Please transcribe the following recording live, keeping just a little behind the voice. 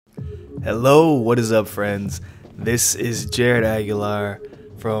Hello, what is up, friends? This is Jared Aguilar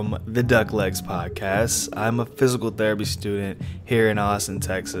from the Duck Legs podcast. I'm a physical therapy student here in Austin,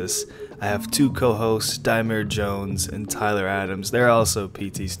 Texas. I have two co-hosts, Daimir Jones and Tyler Adams. They're also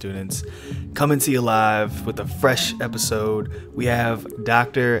PT students. Coming to you live with a fresh episode. We have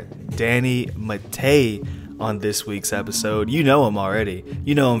Dr. Danny Matta on this week's episode. You know him already.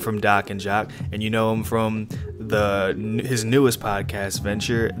 You know him from Doc and Jock, and you know him from his newest podcast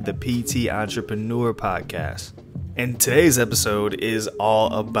venture, the PT Entrepreneur Podcast. And today's episode is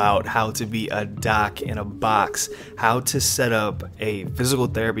all about how to be a doc in a box, how to set up a physical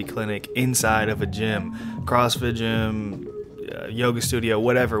therapy clinic inside of a gym, CrossFit gym, yoga studio,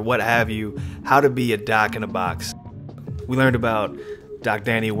 whatever, what have you, how to be a doc in a box. We learned about Doc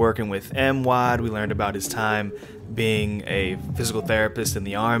Danny working with MWAD. We learned about his time being a physical therapist in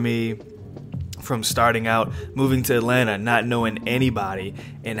the Army, from starting out, moving to Atlanta, not knowing anybody,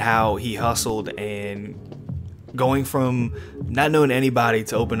 and how he hustled and going from not knowing anybody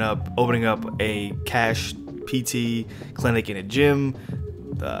to opening up a cash PT clinic in a gym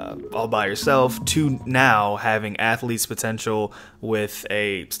all by yourself, to now having athletes potential with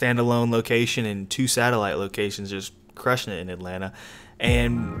a standalone location and 2 satellite locations, just crushing it in Atlanta.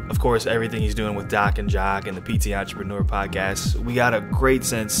 And of course, everything he's doing with Doc and Jock and the PT Entrepreneur Podcast. We got a great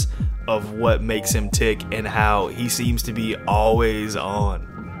sense of what makes him tick and how he seems to be always on.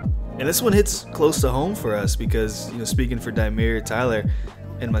 And this one hits close to home for us because, speaking for Daimir, Tyler,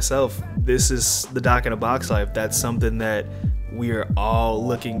 and myself, this is the doc in a box life. That's something that we are all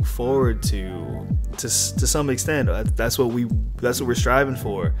looking forward to some extent. That's what we're striving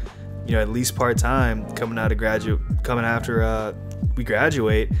for. At least part-time, coming after we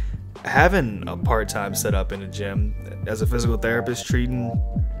graduate, having a part-time set up in a gym as a physical therapist, treating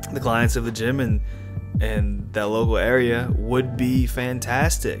the clients of the gym and that local area would be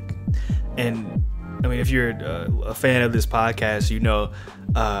fantastic. And I mean, if you're a fan of this podcast, you know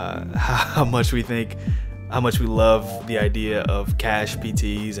how much we love the idea of cash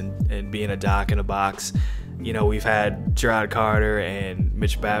PTs and being a doc in a box. We've had Gerard Carter and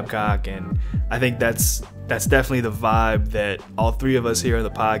Mitch Babcock, and I think that's definitely the vibe that all three of us here on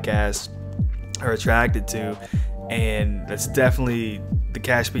the podcast are attracted to. And that's definitely the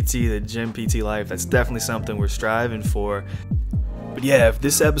cash PT, the gym PT life. That's definitely something we're striving for. But yeah, if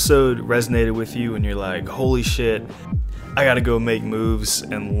this episode resonated with you and you're like, holy shit, I gotta go make moves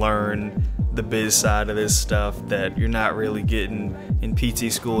and learn the biz side of this stuff that you're not really getting in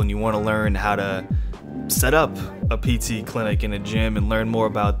PT school, and you want to learn how to set up a PT clinic in a gym and learn more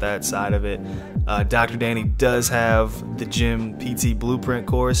about that side of it, Dr. Danny does have the gym PT blueprint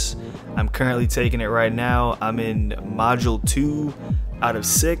course. I'm currently taking it right now. I'm in module 2 out of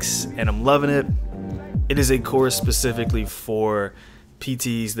 6 and I'm loving it. It is a course specifically for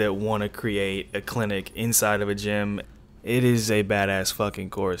PTs that want to create a clinic inside of a gym. It is a badass fucking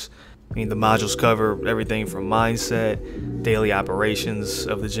course. I mean, the modules cover everything from mindset, daily operations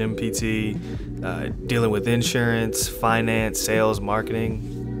of the gym PT, dealing with insurance, finance, sales,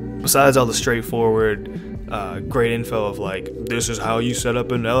 marketing. Besides all the straightforward, great info of like, this is how you set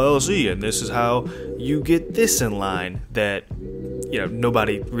up an LLC and this is how you get this in line that,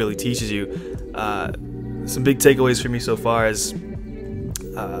 nobody really teaches you. Some big takeaways for me so far is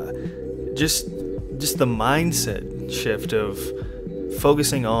just the mindset shift of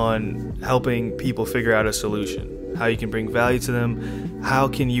focusing on helping people figure out a solution, how you can bring value to them, how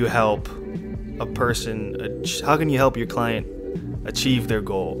can you help your client achieve their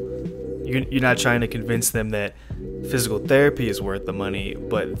goal. You're not trying to convince them that physical therapy is worth the money,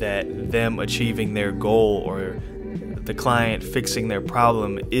 but that them achieving their goal or the client fixing their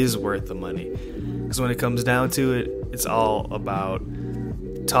problem is worth the money. Because when it comes down to it, it's all about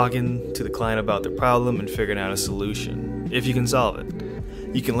talking to the client about their problem and figuring out a solution, if you can solve it.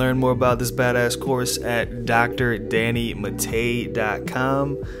 You can learn more about this badass course at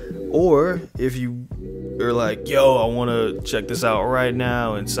drdannymatta.com, or if you are like, yo, I want to check this out right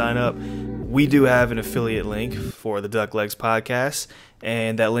now and sign up, we do have an affiliate link for the Duck Legs podcast,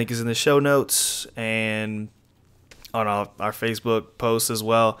 and that link is in the show notes and on our Facebook post as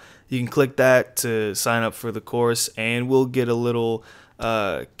well. You can click that to sign up for the course, and we'll get a little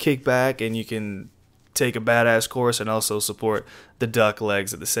kickback, and you can take a badass course and also support the Duck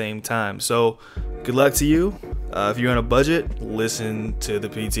Legs at the same time. So good luck to you. If you're on a budget, listen to the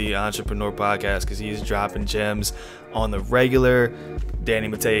PT Entrepreneur Podcast because he's dropping gems on the regular. Danny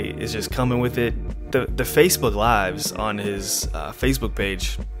Matta is just coming with it. The Facebook Lives on his Facebook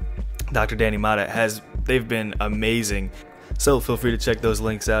page, Dr. Danny Matta, they've been amazing. So feel free to check those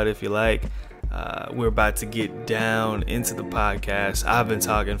links out if you like. We're about to get down into the podcast. I've been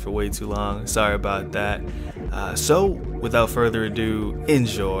talking for way too long. Sorry about that. So, without further ado,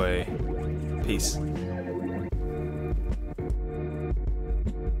 enjoy. Peace.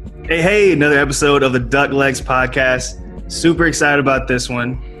 Hey, another episode of the Duck Legs podcast. Super excited about this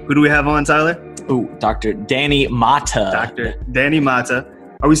one. Who do we have on, Tyler? Oh, Dr. Danny Matta. Dr. Danny Matta.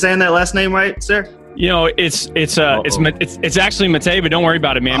 Are we saying that last name right, sir? You know, it's actually Matta, but don't worry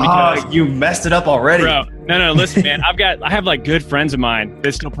about it, man. Because, you messed it up already. Bro, no, listen, man. I have like good friends of mine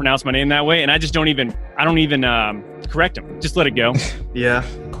that still pronounce my name that way, and I don't even correct them. Just let it go. Yeah.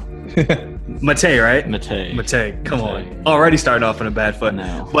 Matta, right? Matta. Come on. Already starting off on a bad foot.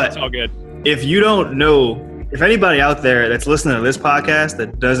 No. But it's all good. If you don't know, if anybody out there that's listening to this podcast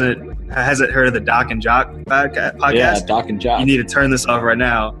that hasn't heard of the Doc and Jock podcast, yeah, Doc and Jock, you need to turn this off right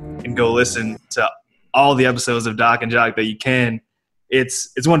now and go listen to all the episodes of Doc and Jock that you can.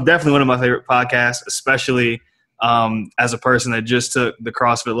 It's definitely one of my favorite podcasts, especially as a person that just took the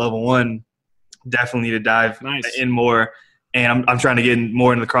CrossFit Level 1. Definitely need to dive in more. And I'm trying to get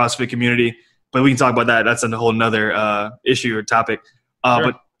more into the CrossFit community, but we can talk about that. That's a whole nother issue or topic. Sure.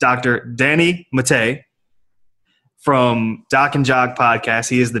 But Dr. Danny Matta from Doc and Jock podcast.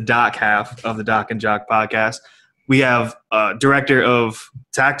 He is the doc half of the Doc and Jock podcast. We have director of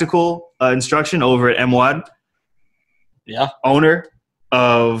tactical instruction over at MWAD. Yeah. Owner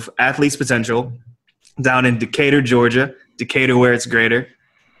of Athletes Potential down in Decatur, Georgia. Decatur where it's greater.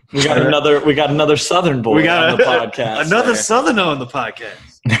 We got another Southern boy on the podcast. Another Southerner on the podcast.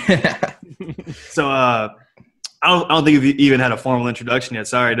 So I don't think you've even had a formal introduction yet.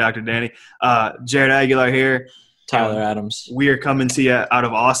 Sorry, Dr. Danny. Jared Aguilar here. Tyler Adams. We are coming to you out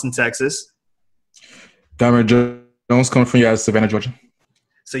of Austin, Texas. Diamond Jones coming from you out of Savannah, Georgia.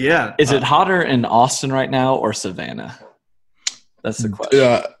 So, yeah. Is it hotter in Austin right now or Savannah? That's the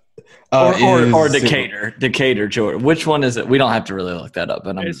question. Or Decatur, Georgia. Which one is it? We don't have to really look that up.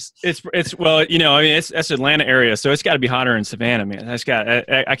 But it's well, you know, I mean, it's Atlanta area, so it's got to be hotter in Savannah, man.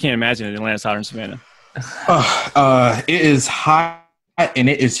 I can't imagine Atlanta's hotter in Savannah. It is hot and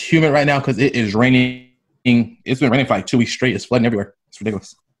it is humid right now because it is raining. It's been raining for like 2 weeks straight. It's flooding everywhere. It's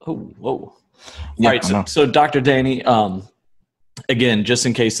ridiculous. Oh, whoa. Yeah, all right, so Dr. Danny, again, just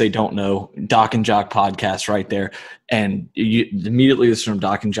in case they don't know, Doc and Jock podcast right there. And you immediately listen from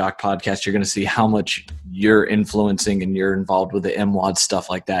Doc and Jock podcast, you're going to see how much you're influencing and you're involved with the MWAD stuff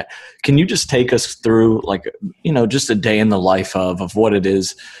like that. Can you just take us through, like, you know, just a day in the life of what it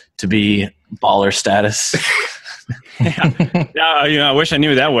is to be baller status? Yeah, you know, I wish I knew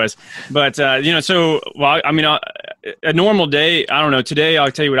what that was. But, you know, so, well, I mean, a normal day, I don't know. Today,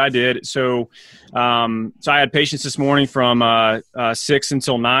 I'll tell you what I did. So I had patients this morning from 6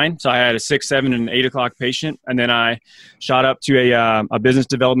 until 9. So I had a 6, 7, and 8 o'clock patient. And then I shot up to a business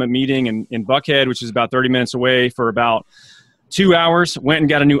development meeting in Buckhead, which is about 30 minutes away, for about 2 hours. Went and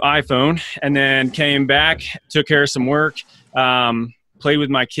got a new iPhone, and then came back, took care of some work, played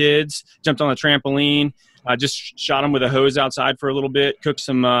with my kids, jumped on the trampoline. Just shot them with a hose outside for a little bit, cooked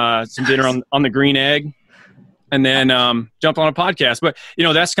some dinner on the green egg, and then jumped on a podcast. But, you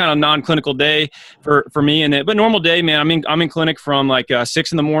know, that's kind of a non-clinical day for me. But normal day, man, I'm in clinic from like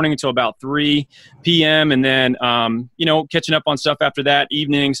 6 in the morning until about 3 p.m. And then, you know, catching up on stuff after that.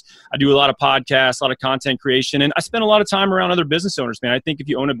 Evenings, I do a lot of podcasts, a lot of content creation. And I spend a lot of time around other business owners, man. I think if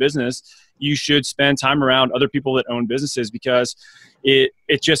you own a business, you should spend time around other people that own businesses, because it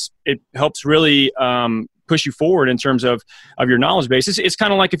helps really push you forward in terms of your knowledge base. It's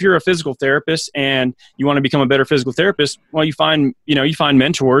kind of like if you're a physical therapist and you want to become a better physical therapist, well, you find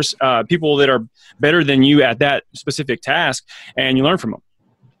mentors, people that are better than you at that specific task, and you learn from them.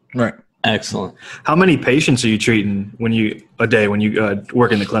 Right. Excellent. How many patients are you treating when you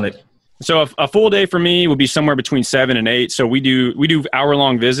work in the clinic? So a full day for me would be somewhere between 7 and 8. So we do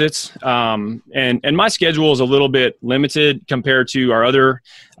hour-long visits, and my schedule is a little bit limited compared to our other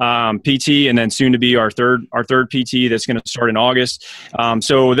PT, and then soon to be our third PT that's going to start in August.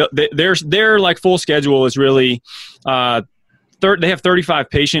 So their like full schedule is really they have 35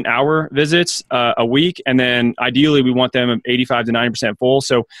 patient hour visits a week, and then ideally we want them 85 to 90% full.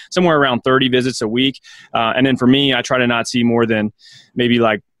 So somewhere around 30 visits a week, and then for me, I try to not see more than maybe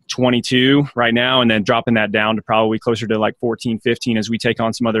like 22 right now, and then dropping that down to probably closer to like 14, 15 as we take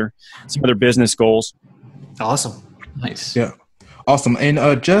on some other business goals. Awesome. Nice. Yeah. Awesome.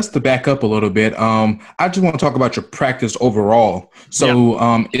 And just to back up a little bit, I just want to talk about your practice overall.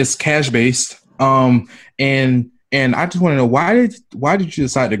 So it's cash-based. And I just want to know, why did you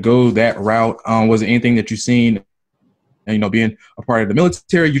decide to go that route? Was it anything that you've seen, being a part of the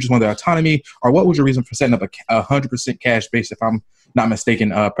military, you just wanted the autonomy, or what was your reason for setting up a 100% cash base, if I'm not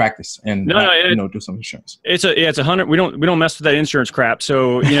mistaken, practice and do some insurance. It's 100. We don't mess with that insurance crap.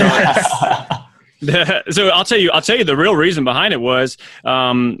 So so I'll tell you the real reason behind it was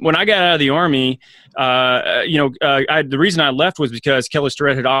when I got out of the Army. The reason I left was because Kelly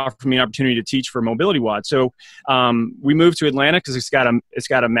Starrett had offered me an opportunity to teach for Mobility WOD. So we moved to Atlanta because it's got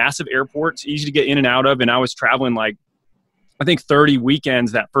a massive airport. It's easy to get in and out of, and I was traveling like I think 30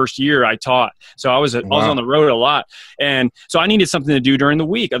 weekends that first year I taught. So I was on the road a lot. And so I needed something to do during the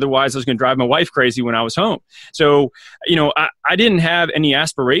week. Otherwise I was going to drive my wife crazy when I was home. So, I didn't have any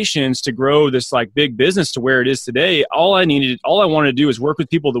aspirations to grow this like big business to where it is today. All I wanted to do is work with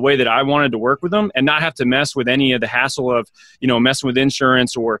people the way that I wanted to work with them and not have to mess with any of the hassle of, messing with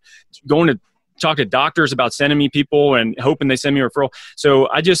insurance or going to talk to doctors about sending me people and hoping they send me a referral. So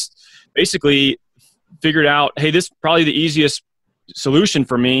I just basically figured out, hey, this is probably the easiest solution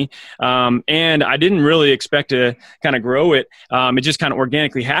for me. And I didn't really expect to kind of grow it. It just kind of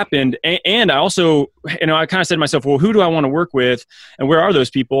organically happened. And I also, I kind of said to myself, well, who do I want to work with? And where are those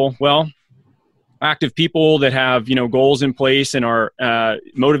people? Well, active people that have, goals in place and are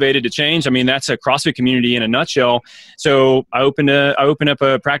motivated to change. I mean, that's a CrossFit community in a nutshell. So I opened up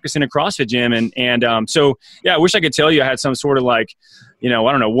a practice in a CrossFit gym. And so, yeah, I wish I could tell you I had some sort of like, I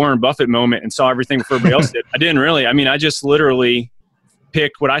don't know, Warren Buffett moment and saw everything before everybody else did. I didn't really. I mean, I just literally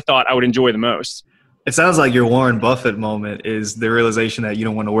picked what I thought I would enjoy the most. It sounds like your Warren Buffett moment is the realization that you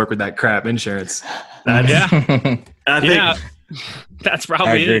don't want to work with that crap insurance. Yeah, that's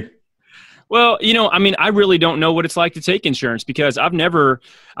probably it. Well, I really don't know what it's like to take insurance because I've never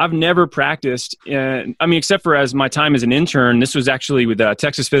practiced. Except for as my time as an intern, this was actually with a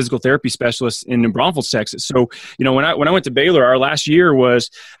Texas physical therapy specialist in New Braunfels, Texas. So, when I went to Baylor, our last year was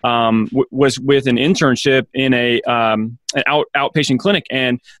with an internship in an outpatient clinic,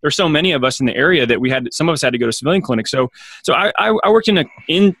 and there's so many of us in the area that some of us had to go to civilian clinics. So I worked in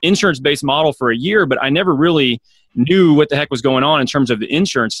an insurance-based model for a year, but I never really knew what the heck was going on in terms of the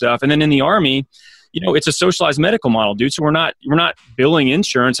insurance stuff. And then in the Army, it's a socialized medical model, dude. So we're not billing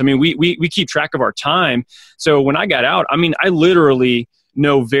insurance. I mean, we keep track of our time. So when I got out, I literally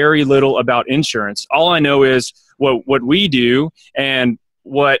know very little about insurance. All I know is what we do and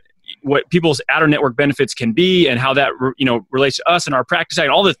what people's outer network benefits can be and how that, relates to us and our practice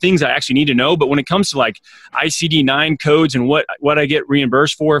and all the things I actually need to know. But when it comes to like ICD-9 codes and what I get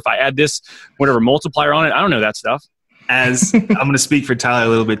reimbursed for, if I add this, whatever multiplier on it, I don't know that stuff. As I'm going to speak for Tyler a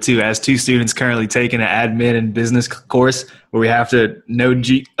little bit too, as two students currently taking an admin and business course where we have to know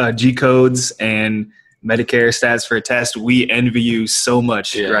G codes and Medicare stats for a test, we envy you so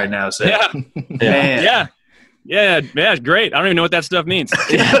much right now. So Yeah, great. I don't even know what that stuff means.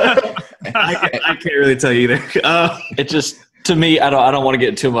 I can't really tell you either. It just, to me, I don't want to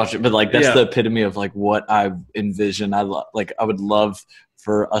get too much, but like that's the epitome of like what I envision. I would love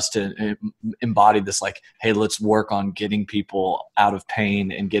for us to embody this, like, hey, let's work on getting people out of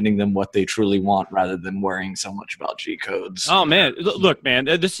pain and getting them what they truly want rather than worrying so much about G codes. Oh man, look, man,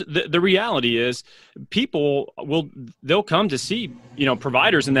 the reality is people they'll come to see,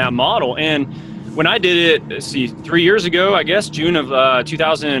 providers in that model. And when I did it, 3 years ago, I guess, June of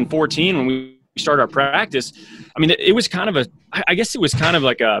 2014, when we started our practice, it was kind of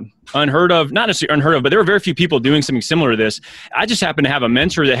like a unheard of, not necessarily unheard of, but there were very few people doing something similar to this. I just happened to have a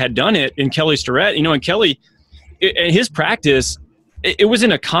mentor that had done it in Kelly Starrett, and Kelly, in his practice, it was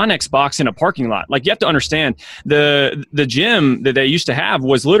in a Connex box in a parking lot. Like, you have to understand, the gym that they used to have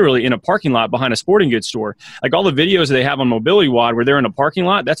was literally in a parking lot behind a sporting goods store. Like, all the videos that they have on Mobility WOD where they're in a parking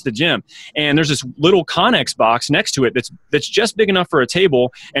lot, that's the gym. And there's this little Connex box next to it that's just big enough for a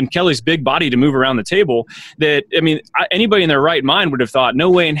table and Kelly's big body to move around the table. That, anybody in their right mind would have thought, no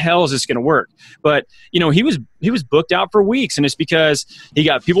way in hell is this going to work. But, he was booked out for weeks, and it's because he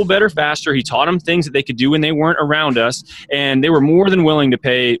got people better faster. He taught them things that they could do when they weren't around us, and they were more than willing to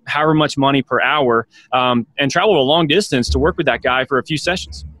pay however much money per hour and travel a long distance to work with that guy for a few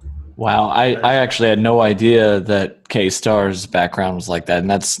sessions. Wow. I actually had no idea that K-Star's background was like that, and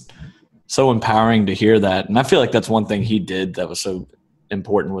that's so empowering to hear that. And I feel like that's one thing he did that was so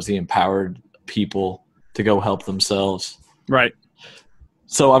important, was he empowered people to go help themselves. Right.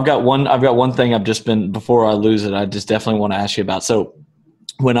 So I've got one thing before I lose it, I just definitely want to ask you about. So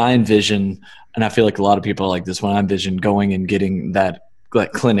when I envision, and I feel like a lot of people are like this, when I envision going and getting that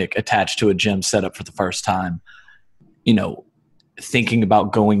clinic attached to a gym set up for the first time, thinking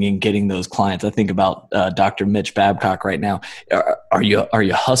about going and getting those clients, I think about Dr. Mitch Babcock right now. Are you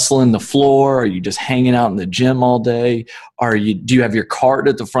hustling the floor? Are you just hanging out in the gym all day? Do you have your cart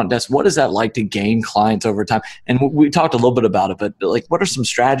at the front desk? What is that like to gain clients over time? And we talked a little bit about it, but like, what are some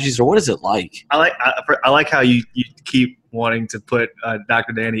strategies, or what is it like? I like how you keep wanting to put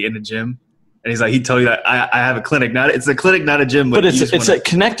Dr. Danny in the gym. And he's like, he told you that I have a clinic. It's a clinic, not a gym. But it's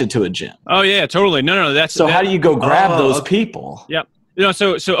connected to a gym. Oh, yeah, totally. No. How do you go grab those people? Yep.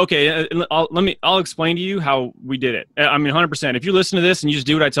 So okay, I'll explain to you how we did it. I mean, 100%. If you listen to this and you just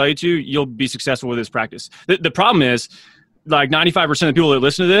do what I tell you to, you'll be successful with this practice. The problem is, like 95% of the people that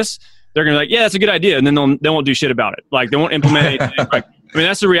listen to this, they're going to be like, yeah, that's a good idea. And then they won't do shit about it. Like, they won't implement anything. Right? I mean,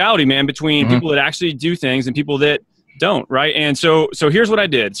 that's the reality, man, between people that actually do things and people that don't, right? And so here's what I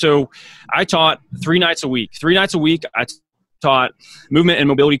did. So I taught 3 nights a week. 3 nights a week, I taught movement and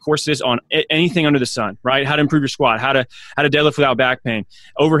mobility courses on anything under the sun, right? How to improve your squat, how to deadlift without back pain,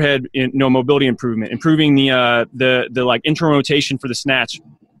 overhead, mobility improvement, improving the like internal rotation for the snatch,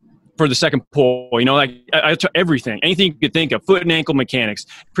 for the second pull, like I taught everything, anything you could think of, foot and ankle mechanics,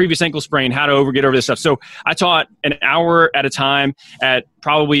 previous ankle sprain, how to get over this stuff. So I taught an hour at a time at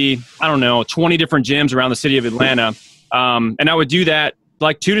probably, 20 different gyms around the city of Atlanta. And I would do that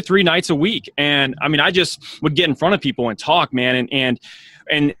like 2 to 3 nights a week. And I mean, I just would get in front of people and talk, man,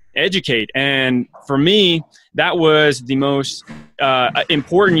 and educate. And for me, that was the most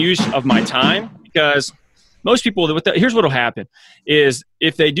important use of my time, because most people, here's what will happen is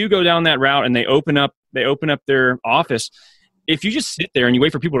if they do go down that route and they open up their office, if you just sit there and you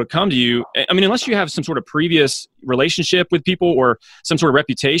wait for people to come to you, I mean, unless you have some sort of previous relationship with people or some sort of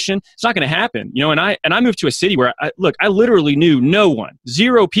reputation, it's not going to happen. And I moved to a city where I literally knew no one,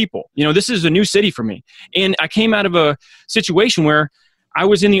 0 people. This is a new city for me. And I came out of a situation where I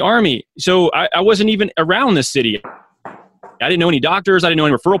was in the Army. So I wasn't even around this city. I didn't know any doctors. I didn't know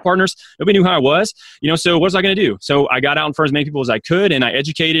any referral partners. Nobody knew who I was, so what was I going to do? So I got out in front of as many people as I could, and I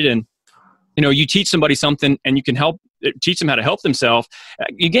educated. And, you teach somebody something and you can teach them how to help themselves.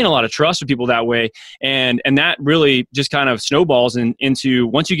 You gain a lot of trust with people that way. And that really just kind of snowballs into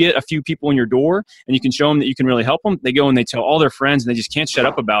once you get a few people in your door and you can show them that you can really help them, they go and they tell all their friends and they just can't shut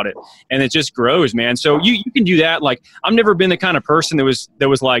up about it. And it just grows, man. So you can do that. Like, I've never been the kind of person that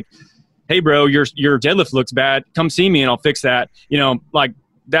was like, hey bro, your deadlift looks bad. Come see me and I'll fix that. Like,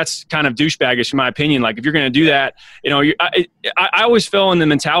 that's kind of douchebaggish in my opinion. Like, if you're going to do that, I always fell in the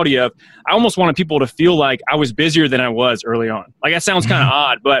mentality of, I almost wanted people to feel like I was busier than I was early on. Like, that sounds kind of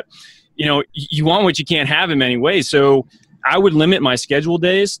odd, but you want what you can't have in many ways. So I would limit my scheduled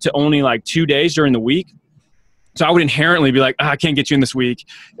days to only like 2 days during the week. So I would inherently be like, I can't get you in this week.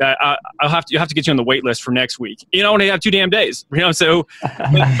 You have to get you on the wait list for next week. I only have 2 damn days. So,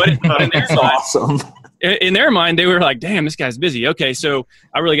 but in their mind, awesome. In their mind, they were like, damn, this guy's busy. Okay, so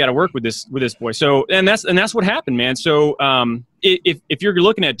I really got to work with this boy. So and that's what happened, man. So if you're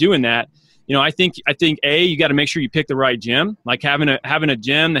looking at doing that, I think you got to make sure you pick the right gym. Like, having a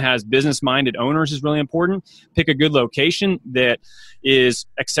gym that has business-minded owners is really important. Pick a good location that is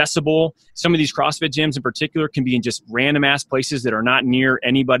accessible. Some of these CrossFit gyms in particular can be in just random ass places that are not near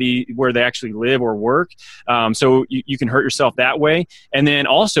anybody where they actually live or work. So you can hurt yourself that way. And then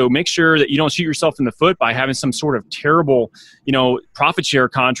also make sure that you don't shoot yourself in the foot by having some sort of terrible, profit share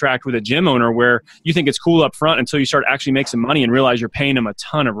contract with a gym owner where you think it's cool up front until you start actually make some money and realize you're paying them a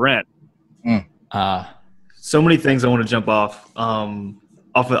ton of rent. So many things I want to jump off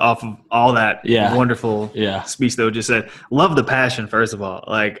of all that wonderful speech that we just said. Love the passion, first of all.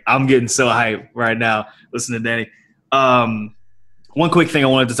 Like, I'm getting so hyped right now listening to Danny. One quick thing I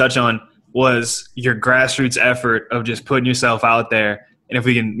wanted to touch on was your grassroots effort of just putting yourself out there. And if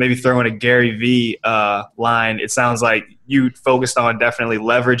we can maybe throw in a Gary V line, it sounds like you focused on definitely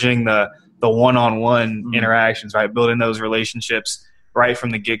leveraging the one-on-one interactions, right? Building those relationships right from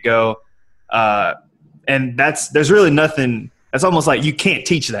the get-go. And there's really nothing. That's almost like you can't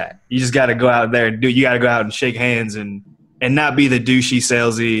teach that. You just got to go out there and you got to go out and shake hands and not be the douchey,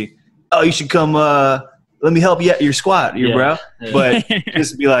 salesy. Oh, you should come. Let me help you at your squat, bro. Yeah. But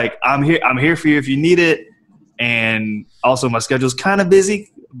just be like, I'm here for you if you need it. And also, my schedule's kind of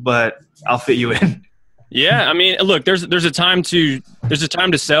busy, but I'll fit you in. Yeah, I mean, look, there's a time to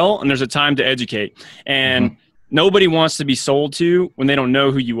sell and there's a time to educate, and nobody wants to be sold to when they don't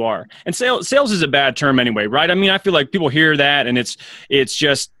know who you are. And sales is a bad term anyway, right? I mean, I feel like people hear that and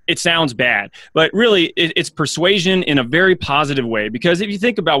it sounds bad, but really it's persuasion in a very positive way. Because if you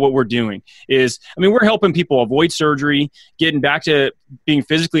think about what we're doing we're helping people avoid surgery, getting back to being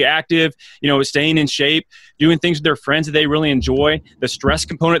physically active, staying in shape, doing things with their friends that they really enjoy, the stress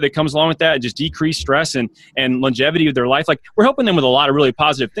component that comes along with that, just decrease stress and longevity of their life. Like, we're helping them with a lot of really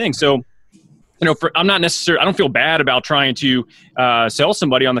positive things. So I'm not necessarily, I don't feel bad about trying to sell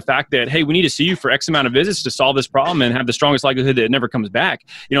somebody on the fact that, hey, we need to see you for X amount of visits to solve this problem and have the strongest likelihood that it never comes back.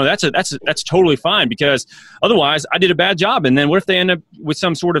 That's totally fine, because otherwise I did a bad job. And then what if they end up with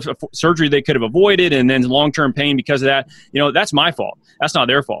some sort of surgery they could have avoided and then long-term pain because of that? That's my fault. That's not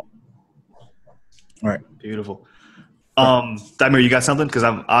their fault. All right. Beautiful. Daimir, you got something? Because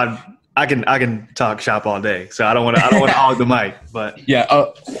I can talk shop all day, so I don't want to hog the mic. But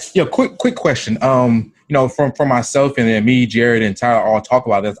quick question. From myself and then me, Jared, and Tyler all talk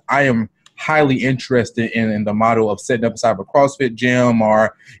about this. I am highly interested in the model of setting up inside of a CrossFit gym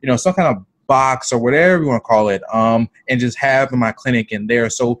or some kind of box or whatever you want to call it, and just have my clinic in there.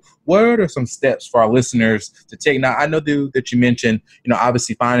 So what are some steps for our listeners to take? Now, I know that you mentioned,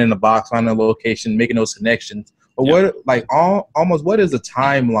 obviously finding the box, finding the location, making those connections. But what is the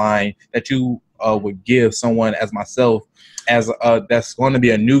timeline that you would give someone as myself, that's going to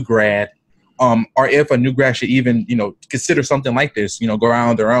be a new grad, or if a new grad should even, consider something like this, go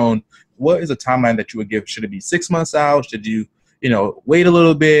around their own? What is the timeline that you would give? Should it be 6 months out? Should you, wait a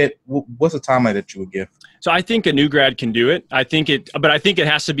little bit? What's the timeline that you would give? So I think a new grad can do it. I think it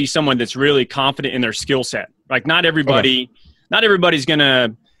has to be someone that's really confident in their skill set. Like not everybody's going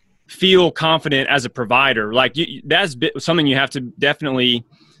to feel confident as a provider. Like that's something you have to definitely,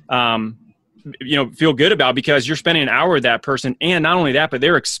 feel good about, because you're spending an hour with that person. And not only that, but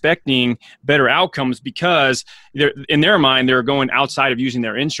they're expecting better outcomes because in their mind, they're going outside of using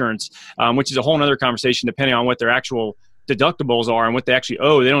their insurance, which is a whole nother conversation depending on what their actual deductibles are and what they actually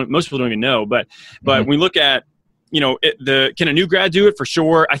owe. Most people don't even know. But we look at, can a new grad do it? For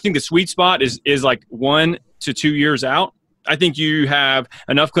sure. I think the sweet spot is like 1 to 2 years out. I think you have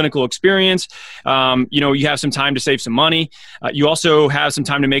enough clinical experience. You have some time to save some money. You also have some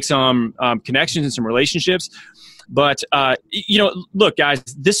time to make some connections and some relationships. But, look, guys,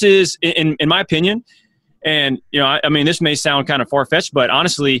 this is, in my opinion, and, this may sound kind of far-fetched, but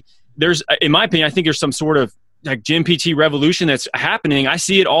honestly, in my opinion, I think there's some sort of like gym PT revolution that's happening. I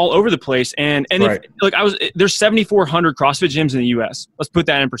see it all over the place. And right. There's 7,400 CrossFit gyms in the US. Let's put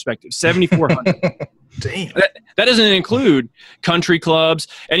that in perspective. 7,400. Damn. That doesn't include country clubs,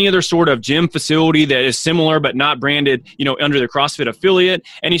 any other sort of gym facility that is similar but not branded, under the CrossFit affiliate,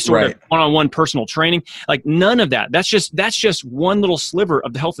 any sort of one-on-one personal training. Like none of that. That's just one little sliver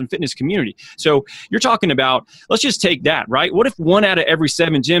of the health and fitness community. So you're talking about, let's just take that, right? What if 1 out of every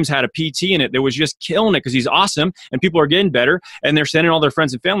 7 gyms had a PT in it that was just killing it because he's awesome and people are getting better and they're sending all their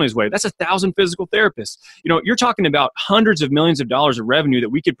friends and family his way? That's 1,000 physical therapists. You're talking about hundreds of millions of dollars of revenue that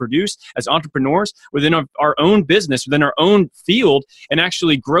we could produce as entrepreneurs within our own business, within our own field, and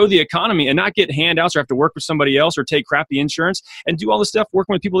actually grow the economy and not get handouts or have to work with somebody else or take crappy insurance and do all this stuff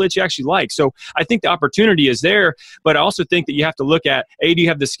working with people that you actually like. So I think the opportunity is there, but I also think that you have to look at, A, do you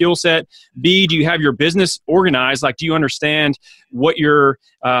have the skill set? B, do you have your business organized? Like, do you understand what your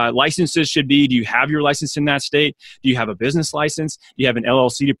licenses should be? Do you have your license in that state? Do you have a business license? Do you have an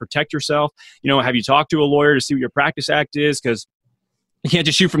LLC to protect yourself? Have you talked to a lawyer to see what your practice act is? Because you can't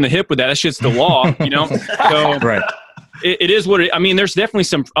just shoot from the hip with that. That's just the law, So right. It is what there's definitely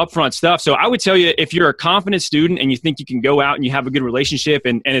some upfront stuff. So I would tell you, if you're a confident student and you think you can go out and you have a good relationship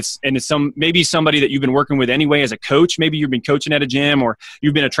and it's maybe somebody that you've been working with anyway as a coach, maybe you've been coaching at a gym or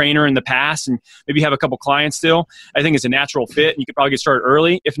you've been a trainer in the past and maybe you have a couple clients still, I think it's a natural fit and you could probably get started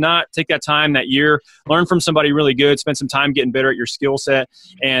early. If not, take that time that year, learn from somebody really good, spend some time getting better at your skill set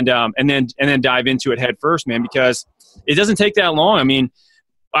and then dive into it head first, man, because it doesn't take that long.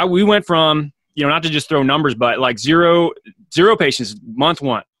 We went from, not to just throw numbers, but like zero patients month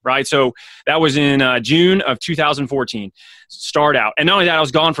 1, right? So that was in June of 2014, start out. And not only that, I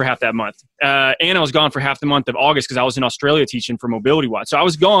was gone for half that month. And I was gone for half the month of August because I was in Australia teaching for Mobility Watch. So I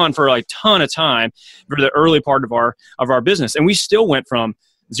was gone for a ton of time for the early part of our business. And we still went from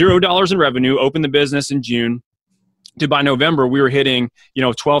 $0 in revenue, opened the business in June, to by November, we were hitting,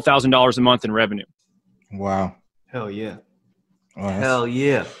 $12,000 a month in revenue. Wow. Hell yeah. Hell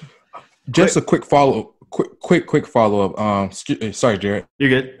yeah. Just a quick follow up. Sorry, Jared. You're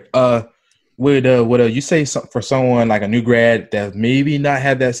good. Would you say for someone like a new grad that maybe not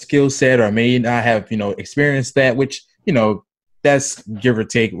have that skill set or may not have experienced that, which that's give or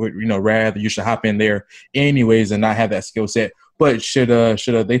take. Rather you should hop in there anyways and not have that skill set. But should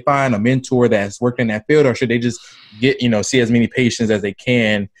they find a mentor that's working in that field, or should they just get see as many patients as they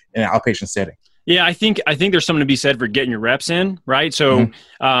can in an outpatient setting? Yeah, I think there's something to be said for getting your reps in, right? So,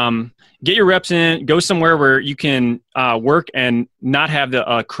 get your reps in, go somewhere where you can work and not have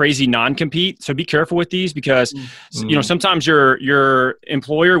the crazy non-compete. So be careful with these because, you know, sometimes your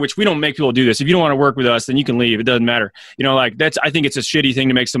employer, which we don't make people do this. If you don't want to work with us, then you can leave. It doesn't matter. You know, like I think it's a shitty thing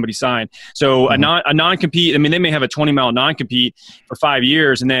to make somebody sign. So a non-compete, I mean, they may have a 20-mile non-compete for 5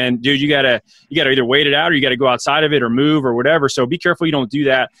 years, and then, dude, you gotta either wait it out or you gotta go outside of it or move or whatever. So be careful you don't do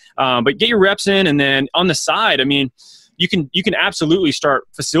that. But get your reps in, and then on the side, I mean, you can absolutely start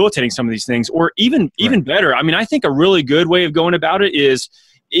facilitating some of these things, or even better. I mean, I think a really good way of going about it is,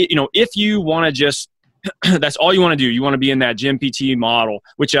 you know, if you want to just that's all you want to do. You want to be in that gym PT model,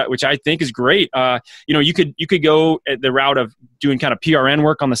 which I think is great. You know, you could go at the route of doing kind of PRN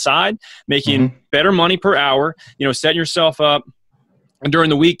work on the side, making better money per hour. You know, setting yourself up, and during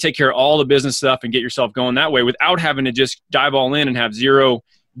the week, take care of all the business stuff and get yourself going that way without having to just dive all in and have $0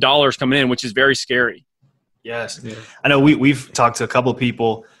 coming in, which is very scary. Yes. Yeah. I know we've talked to a couple of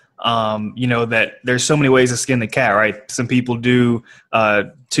people, you know, that there's so many ways to skin the cat, right? Some people do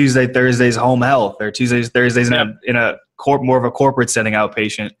Tuesday, Thursdays home health, or Tuesdays, Thursdays in a more of a corporate setting,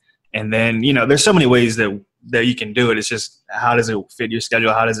 outpatient. And then, you know, there's so many ways that you can do it. It's just, how does it fit your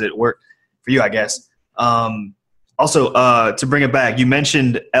schedule? How does it work for you, I guess? Also, to bring it back, you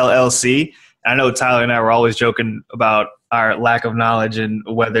mentioned LLC. I know Tyler and I were always joking about our lack of knowledge and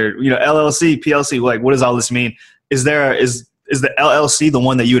whether, you know, LLC, PLC, like, what does all this mean? Is the LLC the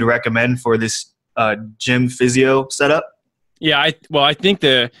one that you would recommend for this gym physio setup? Yeah, I think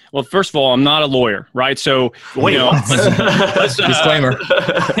first of all, I'm not a lawyer, right? So, you know, let's disclaimer.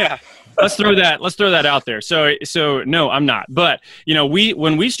 Yeah. Let's throw that out there. So no, I'm not. But, you know,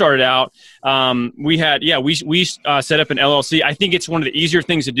 when we started out, we set up an LLC. I think it's one of the easier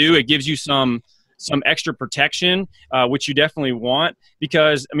things to do. It gives you some extra protection, which you definitely want,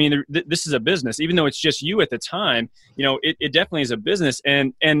 because, I mean, this is a business. Even though it's just you at the time, you know, it definitely is a business.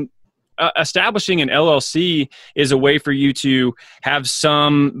 And establishing an LLC is a way for you to have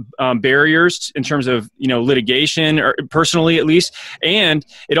some barriers in terms of, you know, litigation, or personally at least. And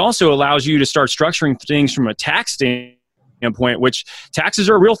it also allows you to start structuring things from a tax standpoint, which taxes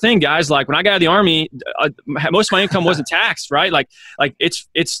are a real thing, guys. Like, when I got out of the Army, most of my income wasn't taxed, right? Like it's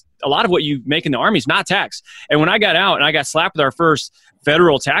a lot of what you make in the Army is not taxed. And when I got out and I got slapped with our first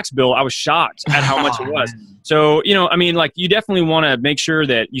federal tax bill, I was shocked at how much it was. So, you know, I mean, like, you definitely want to make sure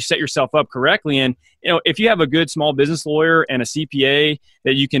that you set yourself up correctly. And, you know, if you have a good small business lawyer and a CPA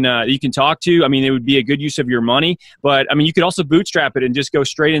that you can talk to, I mean, it would be a good use of your money. But, I mean, you could also bootstrap it and just go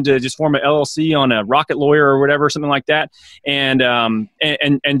straight into just form an LLC on a Rocket Lawyer or whatever, something like that. And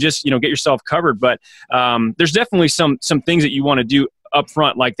just, you know, get yourself covered. But there's definitely some things that you want to do up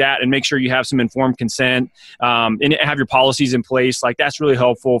front like that, and make sure you have some informed consent, and have your policies in place. Like, that's really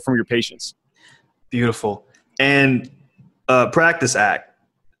helpful from your patients. Beautiful. And Practice Act,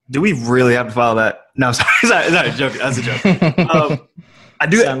 do we really have to follow that? No, I'm sorry. It's not a joke. That's a joke. I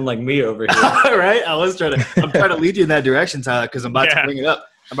do sound like me over here. Right? I'm trying to lead you in that direction, Tyler, because I'm about to bring it up.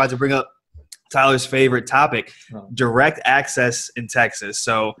 I'm about to bring up Tyler's favorite topic, direct access in Texas.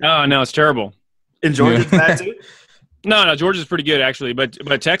 So, oh no, it's terrible. In Georgia, it's bad too? No, Georgia's pretty good actually, but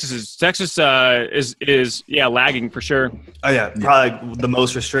Texas is lagging for sure. Oh yeah, probably the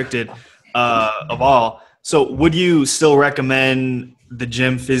most restricted of all. So, would you still recommend the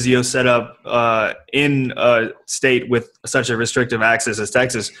gym physio setup in a state with such a restrictive access as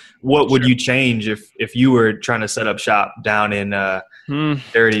Texas? What would you change if you were trying to set up shop down in the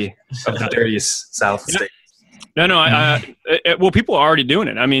dirtiest South state? No. Well, people are already doing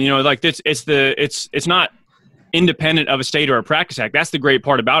it. I mean, you know, like it's not independent of a state or a Practice Act. That's the great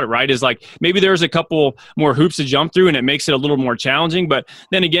part about it, right? Is like, maybe there's a couple more hoops to jump through and it makes it a little more challenging. But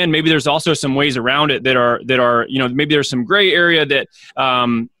then again, maybe there's also some ways around it that are, you know, maybe there's some gray area that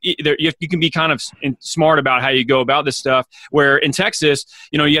you can be kind of smart about how you go about this stuff. Where in Texas,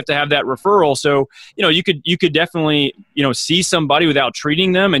 you know, you have to have that referral. So, you know, you could definitely, you know, see somebody without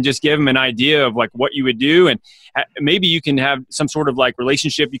treating them and just give them an idea of like what you would do. And maybe you can have some sort of like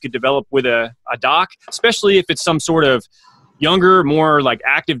relationship you could develop with a doc, especially if it's some sort of younger, more like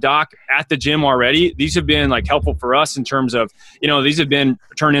active doc at the gym already. These have been like helpful for us in terms of, you know, these have been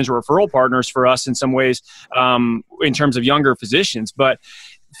turned into referral partners for us in some ways, in terms of younger physicians. But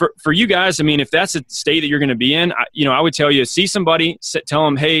for you guys, I mean, if that's a state that you're going to be in, I would tell you, see somebody, tell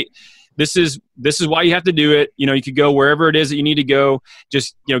them, hey, this is why you have to do it. You know, you could go wherever it is that you need to go.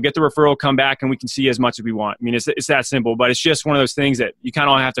 Just, you know, get the referral, come back, and we can see as much as we want. I mean, it's that simple, but it's just one of those things that you kind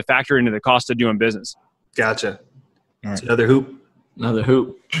of have to factor into the cost of doing business. Gotcha. All right. Another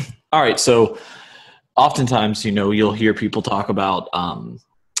hoop. All right. So oftentimes, you know, you'll hear people talk about,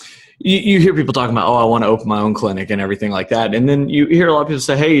 you hear people talking about, oh, I want to open my own clinic and everything like that. And then you hear a lot of people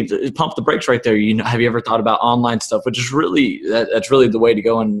say, hey, pump the brakes right there. Have you ever thought about online stuff? Which is really, that's really the way to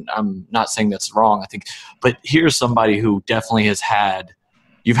go. And I'm not saying that's wrong, I think. But here's somebody who definitely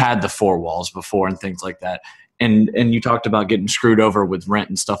you've had the four walls before and things like that. And you talked about getting screwed over with rent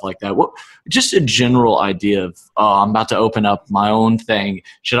and stuff like that. What, just a general idea of, oh, I'm about to open up my own thing.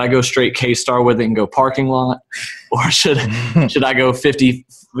 Should I go straight K-Star with it and go parking lot? Or should I go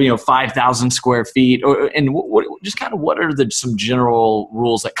 5,000 square feet? And what are some general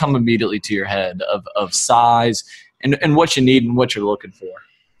rules that come immediately to your head of size and what you need and what you're looking for?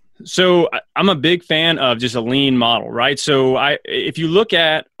 So I'm a big fan of just a lean model, right? So if you look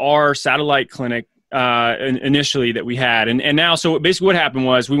at our satellite clinic initially that we had, and now, so basically what happened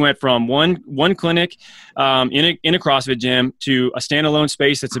was we went from one clinic in a CrossFit gym to a standalone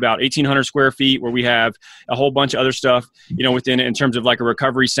space that's about 1,800 square feet, where we have a whole bunch of other stuff, within it in terms of like a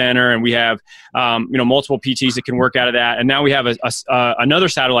recovery center, and we have multiple PTs that can work out of that. And now we have another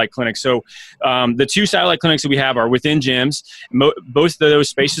satellite clinic. So the two satellite clinics that we have are within gyms. Both of those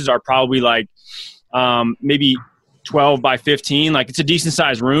spaces are probably like maybe 12 by 15. Like, it's a decent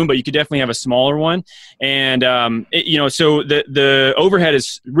sized room, but you could definitely have a smaller one. And, so the overhead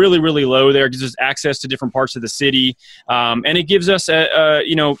is really, really low there. It gives us access to different parts of the city. And it gives us a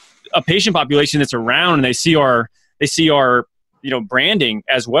patient population that's around, and they see our branding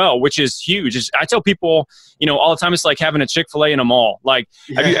as well, which is huge. I tell people, all the time, it's like having a Chick-fil-A in a mall. Like,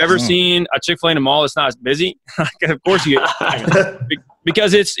 have you ever seen a Chick-fil-A in a mall that's not as busy? Of course you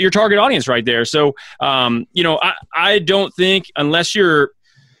because it's your target audience right there. So, I don't think unless you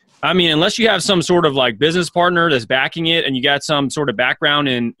have some sort of like business partner that's backing it, and you got some sort of background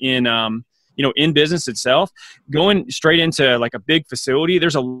in business itself, going straight into like a big facility,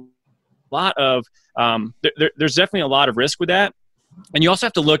 there's a lot of, there's definitely a lot of risk with that. And you also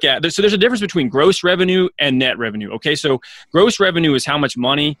have to look at, so there's a difference between gross revenue and net revenue. Okay. So gross revenue is how much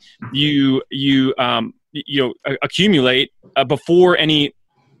money you accumulate before any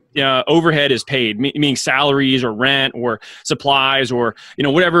overhead is paid, meaning salaries or rent or supplies or,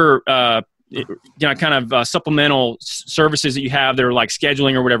 whatever, supplemental services that you have that are like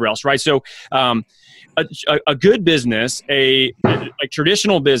scheduling or whatever else. Right. So, a good business, a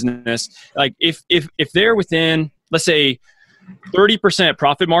traditional business, like if they're within, let's say, 30%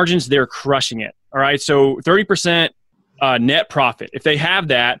 profit margins, they're crushing it. All right. So 30% net profit. If they have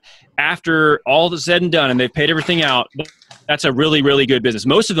that after all is said and done and they've paid everything out, that's a really, really good business.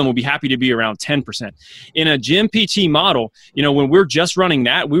 Most of them will be happy to be around 10%. In a gym PT model, when we're just running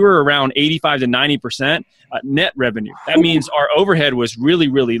that, we were around 85 to 90% net revenue. That means our overhead was really,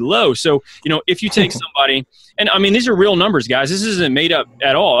 really low. So, if you take somebody, and I mean, these are real numbers, guys. This isn't made up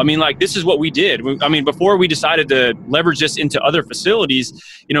at all. I mean, like, this is what we did. Before we decided to leverage this into other facilities,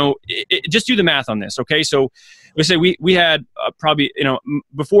 just do the math on this. Okay. So let's say we had probably,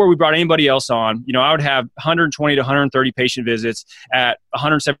 before we brought anybody else on, I would have 120 to 130 patient visits at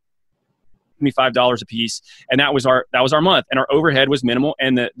 $175 a piece. And that was our month. And our overhead was minimal.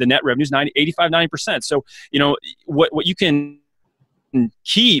 And the net revenue is 90%. So, what you can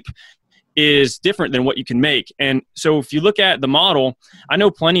keep is different than what you can make. And so if you look at the model, I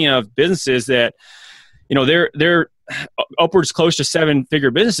know plenty of businesses that, they're upwards close to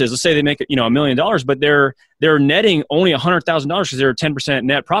 7-figure businesses. Let's say they make $1 million, but they're netting only $100,000 because they're a 10%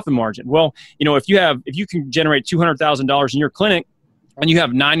 net profit margin. Well, if you can generate $200,000 in your clinic and you have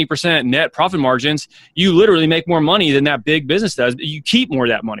 90% net profit margins, you literally make more money than that big business does. You keep more of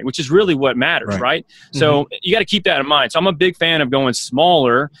that money, which is really what matters, right? So you got to keep that in mind. So I'm a big fan of going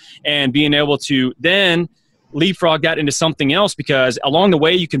smaller and being able to then leapfrog that into something else, because along the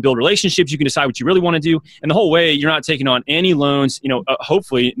way you can build relationships, you can decide what you really want to do, and the whole way you're not taking on any loans,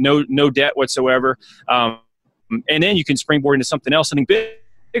 hopefully no debt whatsoever, and then you can springboard into something else, something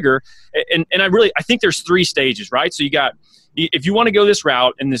bigger. And I think there's 3 stages, right? So you got, if you want to go this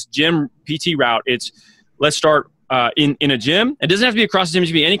route, and this gym PT route, it's let's start in a gym. It doesn't have to be a CrossFit gym. It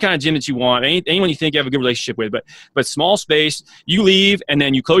can be any kind of gym that you want, anyone you think you have a good relationship with, but small space, you leave and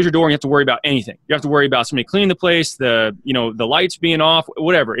then you close your door and you have to worry about anything. You have to worry about somebody cleaning the place, the lights being off,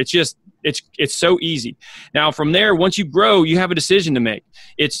 whatever. It's just, it's so easy. Now from there, once you grow, you have a decision to make.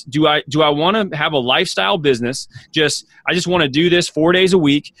 It's, do I want to have a lifestyle business? I just want to do this 4 days a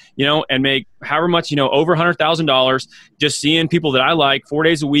week, and make however much, over $100,000, just seeing people that I like 4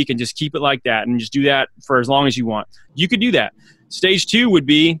 days a week and just keep it like that and just do that for as long as you want. You could do that. Stage 2 would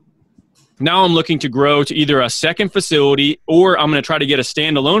be, now I'm looking to grow to either a second facility, or I'm going to try to get a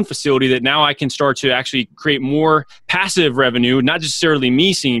standalone facility that now I can start to actually create more passive revenue, not necessarily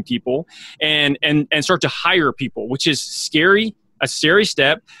me seeing people, and start to hire people, which is scary. a scary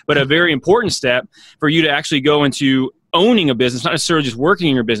step, but a very important step for you to actually go into owning a business, not necessarily just working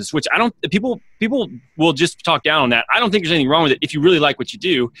in your business, which people will just talk down on that. I don't think there's anything wrong with it. If you really like what you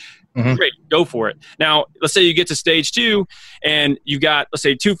do, great, go for it. Now, let's say you get to stage 2 and you've got, let's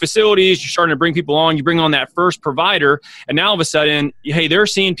say, 2 facilities, you're starting to bring people on, you bring on that first provider, and now all of a sudden, hey, they're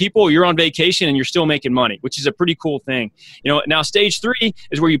seeing people, you're on vacation and you're still making money, which is a pretty cool thing. Now stage 3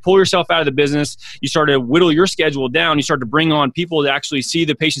 is where you pull yourself out of the business, you start to whittle your schedule down, you start to bring on people to actually see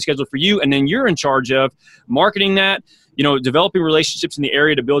the patient schedule for you, and then you're in charge of marketing that, developing relationships in the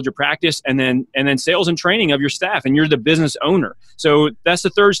area to build your practice, and then sales and training of your staff, and you're the business owner. So that's the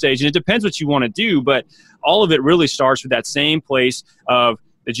third stage, and it depends what you want to do, but all of it really starts with that same place of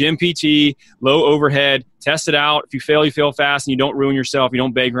the gym PT, low overhead, test it out. If you fail fast, and you don't ruin yourself, you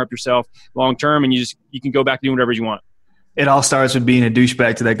don't bankrupt yourself long term, and you can go back to doing whatever you want. It all starts with being a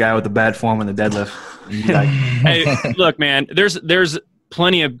douchebag to that guy with the bad form on the deadlift. Hey, look, man, there's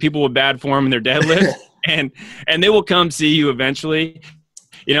plenty of people with bad form in their deadlift. And they will come see you eventually,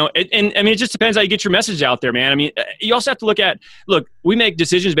 and I mean, it just depends how you get your message out there, man. I mean, you also have to look, we make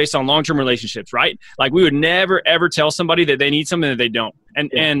decisions based on long-term relationships, right? Like, we would never, ever tell somebody that they need something that they don't.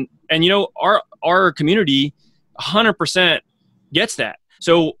 And our community 100% gets that.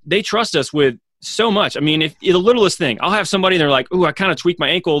 So they trust us with so much. I mean, if the littlest thing, I'll have somebody and they're like, "Ooh, I kind of tweaked my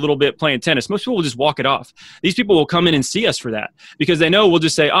ankle a little bit playing tennis." Most people will just walk it off. These people will come in and see us for that because they know we'll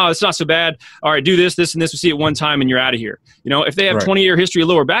just say, "Oh, it's not so bad. All right, do this, this, and this. We'll see it one time and you're out of here." If they have 20-year history of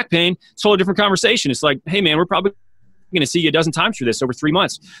lower back pain, it's a whole different conversation. It's like, "Hey, man, we're probably going to see you a dozen times for this over 3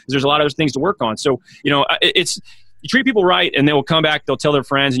 months because there's a lot of other things to work on." So, it's you treat people right and they will come back, they'll tell their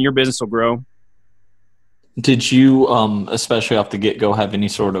friends, and your business will grow. Did you, especially off the get-go, have any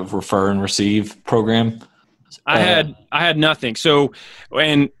sort of refer and receive program? I had nothing. So,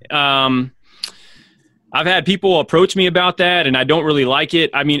 and I've had people approach me about that, and I don't really like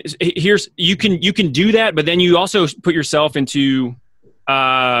it. I mean, you can do that, but then you also put yourself into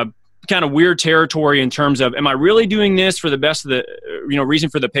kind of weird territory in terms of, am I really doing this for the best of the reason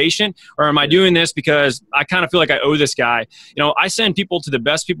for the patient, or am I doing this because I kind of feel like I owe this guy? I send people to the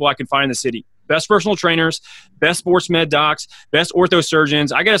best people I can find in the city. Best personal trainers, best sports med docs, best ortho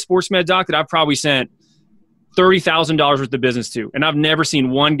surgeons. I got a sports med doc that I've probably sent $30,000 worth of business to, and I've never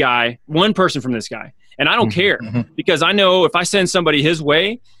seen one person from this guy. And I don't care because I know if I send somebody his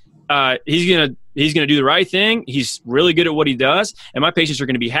way, he's gonna do the right thing. He's really good at what he does, and my patients are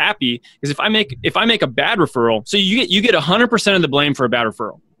gonna be happy because if I make a bad referral, so you get 100% of the blame for a bad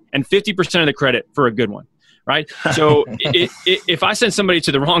referral and 50% of the credit for a good one, right? So if I send somebody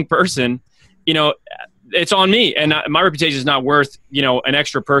to the wrong person, it's on me, and my reputation is not worth, an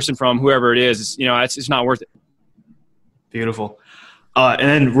extra person from whoever it is. It's not worth it. Beautiful. And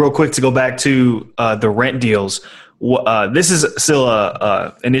then real quick to go back to the rent deals. This is still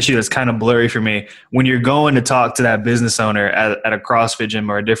an issue that's kind of blurry for me. When you're going to talk to that business owner at a CrossFit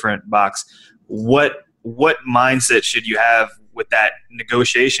gym or a different box, what mindset should you have with that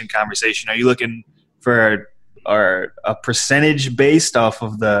negotiation conversation? Are you looking for a percentage based off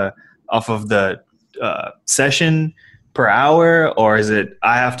of the session per hour, or is it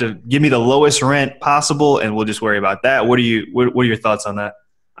I have to give me the lowest rent possible and we'll just worry about that? What are your thoughts on that?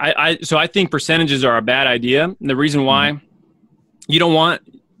 So I think percentages are a bad idea. And the reason why you don't want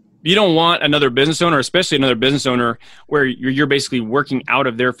another business owner, especially another business owner where you're basically working out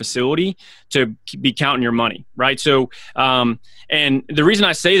of their facility, to be counting your money, right? So, and the reason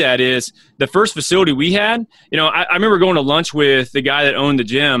I say that is the first facility we had, I remember going to lunch with the guy that owned the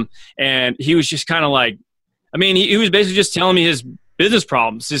gym, and he was just kind of like, he was basically just telling me his business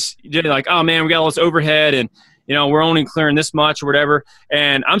problems, just like, "Oh man, we got all this overhead and, we're only clearing this much," or whatever.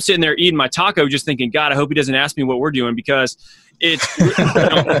 And I'm sitting there eating my taco just thinking, God, I hope he doesn't ask me what we're doing, because it's,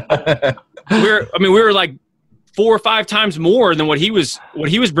 we were like 4 or 5 times more than what he was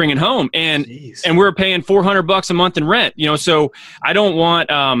bringing home. And we're paying $400 a month in rent, so I don't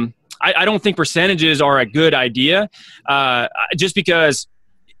want, I don't think percentages are a good idea. Just because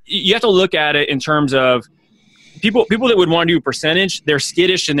you have to look at it in terms of people that would want to do a percentage, they're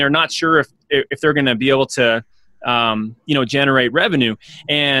skittish and they're not sure if they're going to be able to, generate revenue.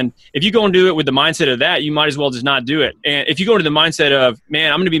 And if you go and do it with the mindset of that, you might as well just not do it. And if you go into the mindset of,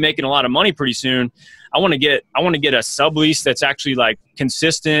 man, I'm going to be making a lot of money pretty soon, I want to get a sublease that's actually like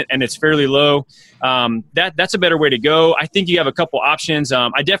consistent and it's fairly low. That's a better way to go. I think you have a couple options.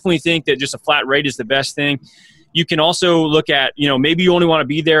 I definitely think that just a flat rate is the best thing. You can also look at, maybe you only want to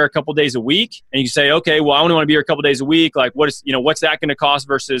be there a couple days a week, and you say, okay, well, I only want to be here a couple days a week. Like, what's that going to cost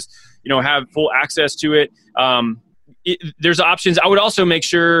versus, have full access to it. There's options. I would also make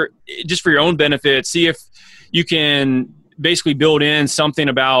sure, just for your own benefit, see if you can basically build in something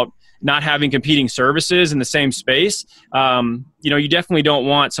about not having competing services in the same space. You definitely don't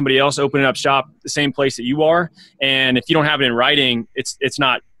want somebody else opening up shop the same place that you are. And if you don't have it in writing, it's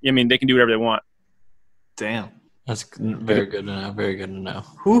not, I mean, they can do whatever they want. Damn. That's very good to know. Very good to know.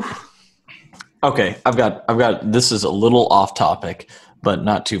 Whew. Okay, I've got. This is a little off topic, but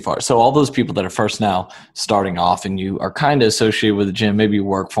not too far. So all those people that are first now starting off, and you are kind of associated with the gym, maybe you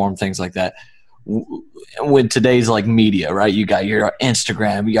work for them, things like that. With today's like media, right? You got your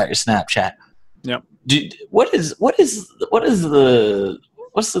Instagram, you got your Snapchat. Yep. What's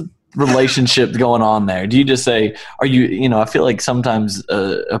the relationship going on there? Do you just say, are you, I feel like sometimes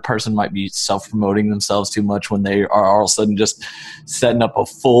a person might be self-promoting themselves too much when they are all of a sudden just setting up a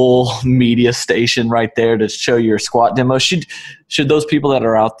full media station right there to show your squat demo. Should those people that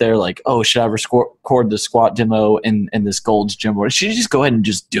are out there like, oh, should I record the squat demo in this Gold's Gym? Or should you just go ahead and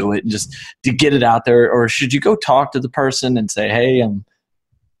just do it and just to get it out there? Or should you go talk to the person and say, hey,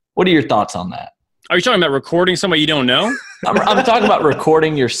 what are your thoughts on that? Are you talking about recording somebody you don't know? I'm talking about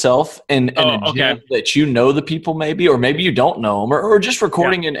recording yourself in a gym that you know the people maybe, or maybe you don't know them, or just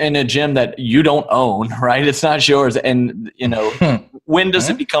recording in a gym that you don't own, right? It's not yours. And, when does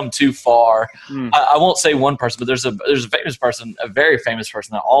it become too far? I won't say one person, but there's a famous person, a very famous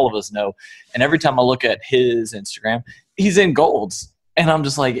person that all of us know. And every time I look at his Instagram, he's in Golds. And I'm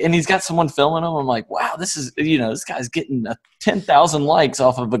just like, and he's got someone filming him. I'm like, wow, this is, this guy's getting 10,000 likes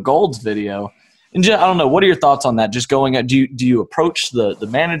off of a Golds video. And I don't know. What are your thoughts on that? Just going at, do you approach the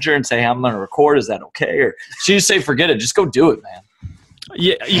manager and say, hey, I'm going to record? Is that okay? Or should you say, forget it, just go do it, man?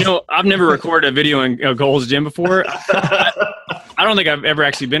 Yeah, I've never recorded a video in Gold's Gym before. I don't think I've ever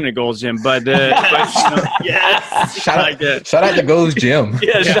actually been in a Gold's Gym, but yes. Shout out to Gold's Gym.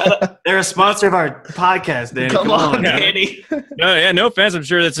 Yeah, They're a sponsor of our podcast, Danny. Come on, Danny. No offense. I'm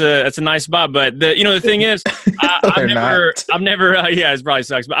sure that's a nice spot, but the thing is, I've never. Yeah, it probably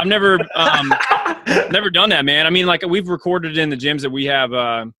sucks, but I've never never done that, man. I mean, like we've recorded in the gyms that we have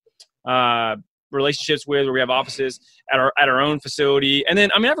relationships with, where we have offices at our own facility. And then,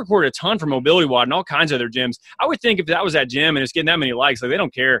 I mean, I've recorded a ton for Mobility Wad and all kinds of other gyms. I would think if that was that gym and it's getting that many likes, like they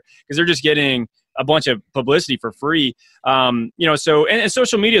don't care because they're just getting a bunch of publicity for free. So, and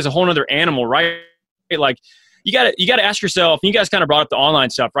social media is a whole other animal, right? Like you gotta ask yourself, and you guys kind of brought up the online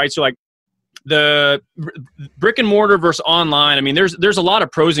stuff, right? So like the brick and mortar versus online, I mean, there's a lot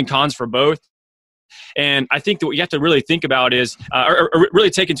of pros and cons for both. And I think that what you have to really think about is, or really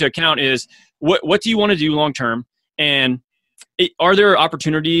take into account is, what do you want to do long term, and are there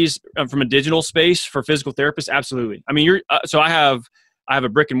opportunities from a digital space for physical therapists? Absolutely. I mean, so I have a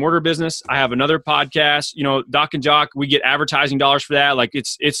brick and mortar business. I have another podcast, Doc and Jock. We get advertising dollars for that. Like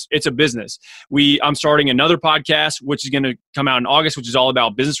it's a business. I'm starting another podcast, which is going to come out in August, which is all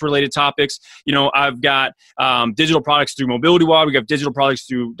about business related topics. I've got digital products through Mobility Wad. We got digital products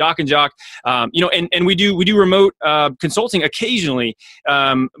through Doc and Jock. And we do remote consulting occasionally.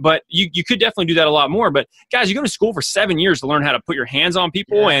 But you could definitely do that a lot more. But guys, you go to school for 7 years to learn how to put your hands on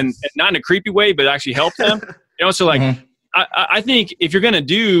people, and not in a creepy way, but actually help them. So like. Mm-hmm. I think if you're going to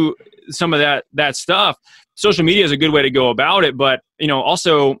do some of that stuff, social media is a good way to go about it. But,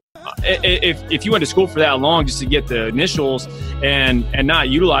 also if you went to school for that long just to get the initials and not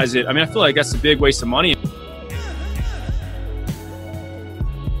utilize it, I mean, I feel like that's a big waste of money.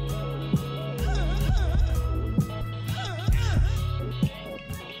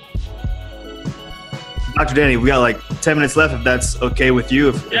 Dr. Danny, we got like 10 minutes left if that's okay with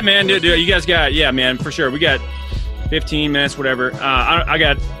you. Yeah, man. Dude, you guys got, man, for sure. We got 15 minutes, whatever. I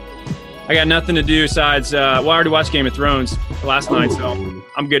got nothing to do besides, I already watched Game of Thrones last night, so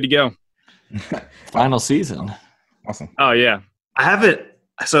I'm good to go. Final season. Awesome. Oh, yeah. I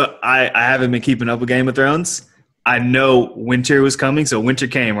haven't been keeping up with Game of Thrones. I know winter was coming, so winter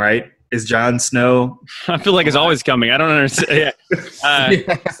came, right? Is Jon Snow? I feel like it's always coming. I don't understand. I'm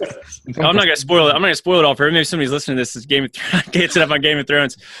not going to spoil it. I'm not going to spoil it all for everybody. Maybe somebody's listening to this. Is Game of Thrones. Gets it up on Game of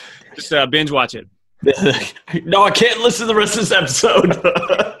Thrones. Just binge watch it. No, I can't listen to the rest of this episode.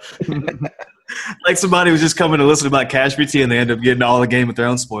 Like somebody was just coming to listen about Cash BT and they end up getting all the Game of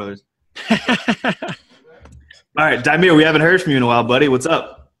Thrones spoilers. All right, Daimir, we haven't heard from you in a while, buddy. What's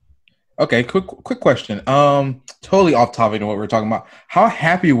up? Okay, quick question. Totally off topic of what we're talking about. How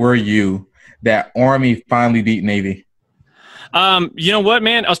happy were you that Army finally beat Navy? You know what,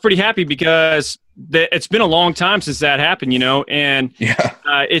 man? I was pretty happy because it's been a long time since that happened, and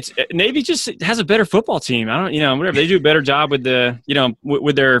it's Navy just has a better football team. I don't, whatever, they do a better job with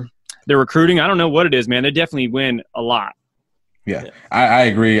with their recruiting. I don't know what it is, man. They definitely win a lot. Yeah. I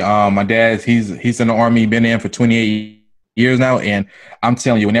agree. My dad, he's in the Army, been in for 28 years now. And I'm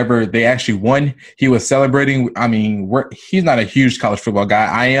telling you, whenever they actually won, he was celebrating. I mean, he's not a huge college football guy.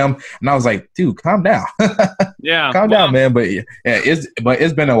 I am. And I was like, dude, calm down. Yeah. Calm down, man. But yeah,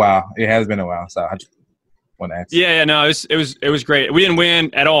 it's been a while. It has been a while. So I just want to ask. Yeah, no, it was great. We didn't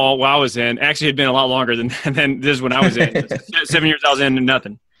win at all while I was in. Actually, it had been a lot longer than this when I was in. 7 years I was in and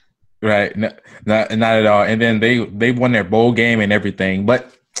nothing. Right. No, not at all. And then they won their bowl game and everything.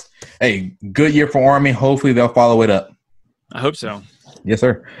 But hey, good year for Army. Hopefully they'll follow it up. I hope so. Yes,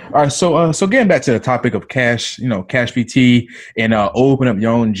 sir. All right. So getting back to the topic of cash, cash PT and open up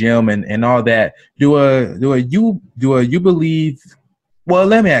your own gym and all that. Do you believe? Well,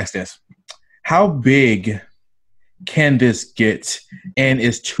 let me ask this: how big can this get? And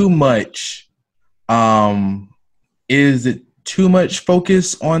is too much? Is it too much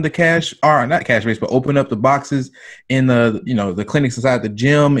focus on the cash, or not cash base, but open up the boxes in the clinics inside the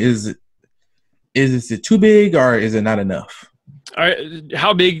gym? Is it too big, or is it not enough? All right,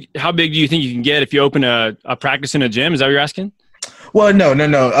 how big do you think you can get if you open a practice in a gym? Is that what you're asking? Well,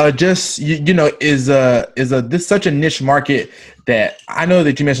 no. Just is this such a niche market that I know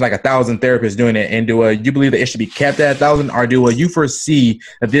that you mentioned like 1,000 therapists doing it, and do you believe that it should be kept at 1,000, or do you foresee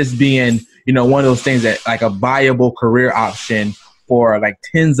that this being one of those things that like a viable career option for like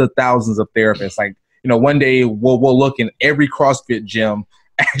tens of thousands of therapists? Like one day we'll look in every CrossFit gym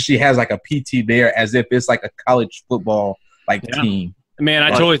actually has like a PT there, as if it's like a college football team. Man,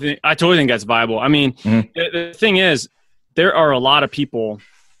 I totally think that's viable. I mean, the thing is, there are a lot of people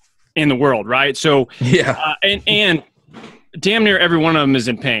in the world, right? So yeah, and damn near every one of them is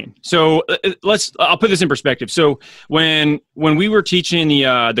in pain. So I'll put this in perspective. So when we were teaching the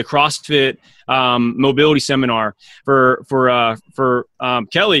CrossFit mobility seminar for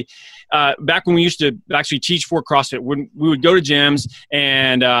Kelly, back when we used to actually teach for CrossFit, when we would go to gyms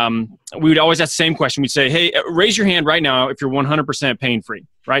and we would always ask the same question. We'd say, hey, raise your hand right now if you're 100% pain-free,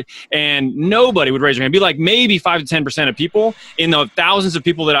 right? And nobody would raise their hand. It'd be like maybe 5 to 10% of people in the thousands of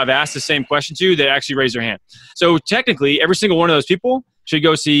people that I've asked the same question to that actually raise their hand. So technically, every single one of those people should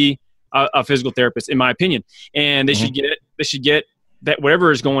go see a physical therapist, in my opinion. And they should get that whatever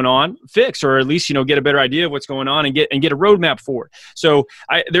is going on fixed, or at least get a better idea of what's going on and get a roadmap forward. So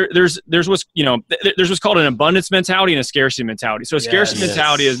there's what's called an abundance mentality and a scarcity mentality. So a scarcity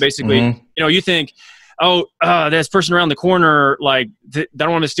mentality is basically you think, this person around the corner, like they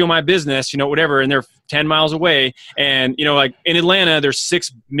don't want to steal my business, whatever, and they're 10 miles away, and like in Atlanta there's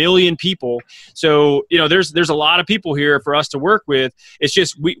 6 million people, so there's a lot of people here for us to work with. It's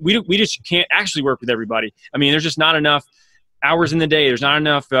just we just can't actually work with everybody. I mean, there's just not enough hours in the day. There's not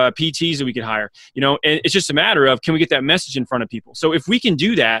enough PTs that we could hire, and it's just a matter of, can we get that message in front of people? So if we can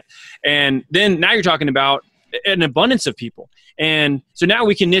do that, and then now you're talking about an abundance of people. And so now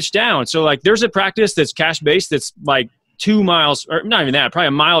we can niche down. So like there's a practice that's cash based that's like 2 miles, or not even that, probably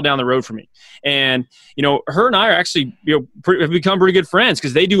a mile down the road from me. And, her and I are actually, have become pretty good friends,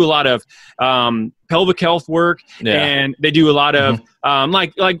 because they do a lot of pelvic health work, and they do a lot of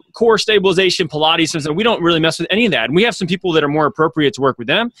like core stabilization, Pilates, and so we don't really mess with any of that. And we have some people that are more appropriate to work with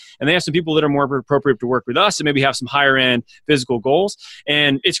them, and they have some people that are more appropriate to work with us, and maybe have some higher end physical goals.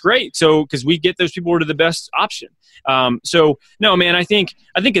 And it's great. So, because we get those people to the best option. So no, man, I think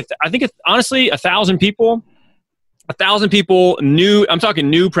honestly, 1,000 people. 1,000 people new, I'm talking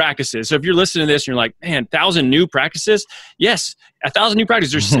new practices. So if you're listening to this and you're like, man, 1,000 new practices? Yes, 1,000 new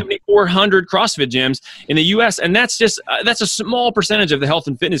practices. There's 7,400 CrossFit gyms in the U.S. And that's just, that's a small percentage of the health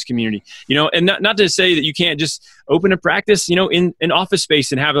and fitness community, and not to say that you can't just open a practice, in an office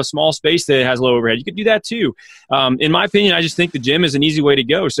space and have a small space that has low overhead. You could do that too. In my opinion, I just think the gym is an easy way to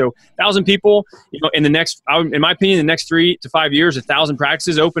go. So 1,000 people, in my opinion, the next 3 to 5 years, 1,000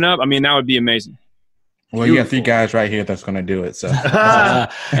 practices open up. I mean, that would be amazing. Well, you got 3 guys right here that's going to do it. So yeah,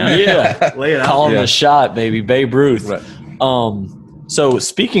 lay it out. Call him a shot, baby, Babe Ruth. Right. So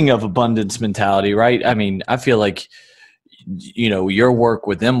speaking of abundance mentality, right? I mean, I feel like your work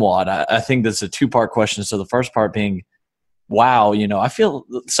with MWAD. I think that's a 2-part question. So the first part being, wow, I feel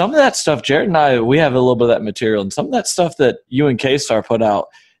some of that stuff. Jared and I, we have a little bit of that material, and some of that stuff that you and K-Star put out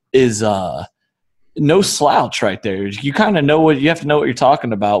is no slouch right there. You kind of know you have to know what you're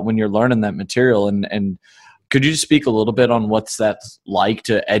talking about when you're learning that material. And could you just speak a little bit on what's that like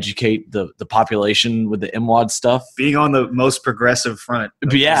to educate the population with the MWAD stuff? Being on the most progressive front of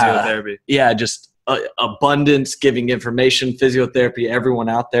physiotherapy. Yeah, just abundance, giving information, physiotherapy, everyone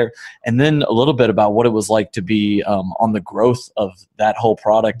out there. And then a little bit about what it was like to be on the growth of that whole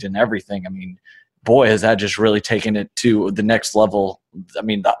product and everything. I mean, boy, has that just really taken it to the next level. I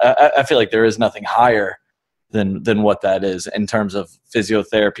mean, I feel like there is nothing higher than what that is in terms of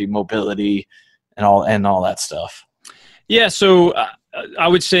physiotherapy, mobility, and all that stuff. Yeah. So I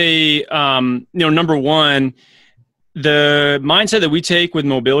would say, number one, the mindset that we take with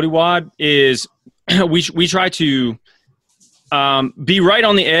Mobility WOD is we try to be right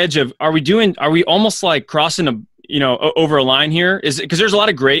on the edge of, are we almost like crossing over a line here? Is it because there's a lot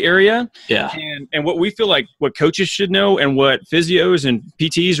of gray area? Yeah. And what we feel like what coaches should know and what physios and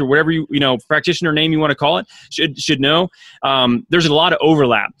PTs or whatever practitioner name you want to call it should know. There's a lot of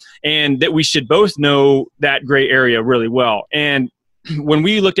overlap, and that we should both know that gray area really well. And when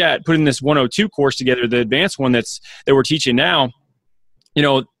we looked at putting this 102 course together, the advanced one that we're teaching now,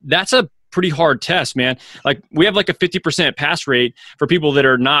 that's a pretty hard test, man. Like we have like a 50% pass rate for people that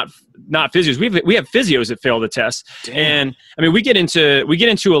are not physios. We have physios that fail the test. Damn. And I mean, we get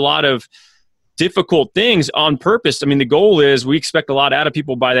into a lot of difficult things on purpose. I mean, the goal is we expect a lot out of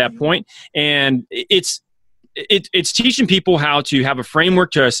people by that point, and it's teaching people how to have a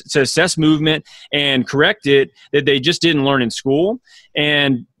framework to assess movement and correct it that they just didn't learn in school.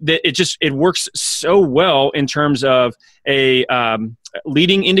 And that it works so well in terms of a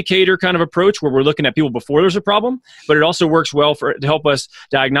leading indicator kind of approach where we're looking at people before there's a problem, but it also works well to help us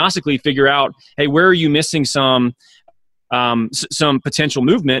diagnostically figure out, hey, where are you missing some potential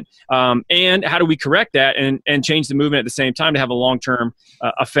movement, and how do we correct that and change the movement at the same time to have a long-term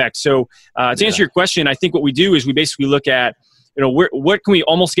effect. So to answer your question, I think what we do is we basically look at, what can we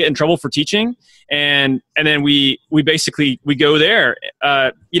almost get in trouble for teaching, and then we go there.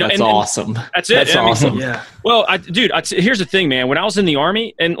 That's awesome. That's it. That's awesome. Yeah. Well, here's the thing, man. When I was in the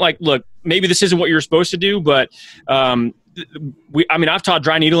Army, and look, maybe this isn't what you're supposed to do, but I've taught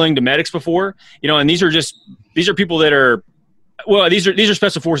dry needling to medics before, and these are people that are, well, these are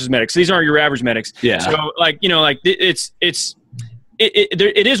special forces medics. These aren't your average medics. Yeah. So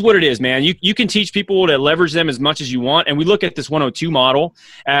it is what it is, man. You can teach people to leverage them as much as you want. And we look at this 102 model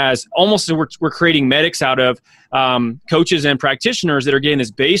as almost we're creating medics out of coaches and practitioners that are getting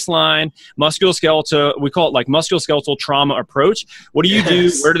this baseline musculoskeletal, we call it like musculoskeletal trauma approach. What do you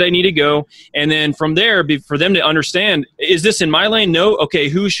do? Where do they need to go? And then from there, for them to understand, is this in my lane? No. Okay.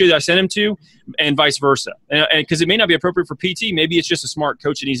 Who should I send them to? And vice versa. And because it may not be appropriate for PT, maybe it's just a smart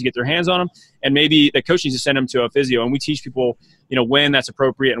coach that needs to get their hands on them. And maybe the coach needs to send them to a physio. And we teach people, when that's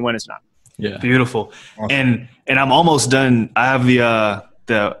appropriate and when it's not. Yeah. Beautiful. Awesome. And I'm almost done. I have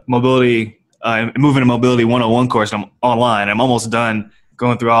the mobility, moving to mobility 101 course. I'm online. I'm almost done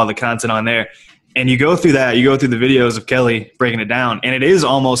going through all the content on there. And you go through that, you go through the videos of Kelly breaking it down. And it is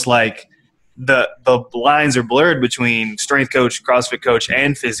almost like the lines are blurred between strength coach, CrossFit coach,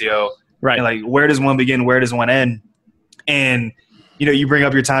 and physio. Right. And like, where does one begin? Where does one end? And, you bring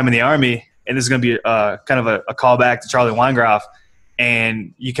up your time in the Army, and this is going to be kind of a callback to Charlie Weingroff.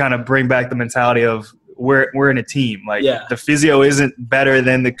 And you kind of bring back the mentality of we're in a team. Like the physio isn't better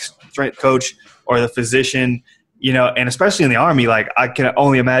than the strength coach or the physician, and especially in the Army, like I can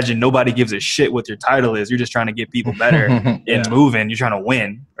only imagine nobody gives a shit what your title is. You're just trying to get people better and moving. You're trying to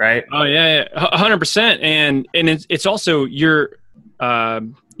win, right? Oh yeah, 100%. And it's also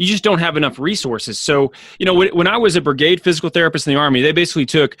you just don't have enough resources. So, when I was a brigade physical therapist in the Army, they basically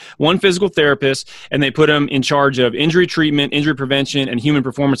took one physical therapist and they put them in charge of injury treatment, injury prevention, and human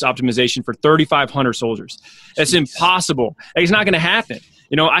performance optimization for 3,500 soldiers. That's impossible. It's not going to happen.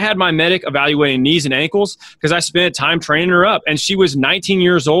 I had my medic evaluating knees and ankles because I spent time training her up, and she was 19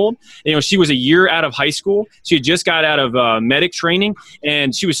 years old. She was a year out of high school. She had just got out of medic training,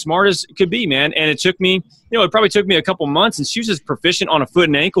 and she was smart as could be, man. And it took me, it probably took me a couple months, and she was as proficient on a foot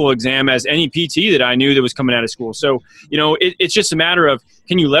and ankle exam as any PT that I knew that was coming out of school. So, it's just a matter of,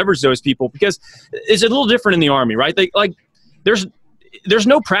 can you leverage those people? Because it's a little different in the Army, right? There's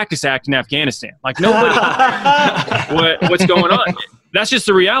no practice act in Afghanistan. Like nobody, what's going on? That's just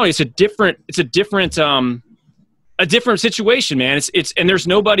the reality. It's a different situation, man. And there's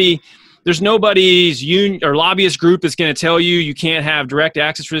nobody's union or lobbyist group that's going to tell you can't have direct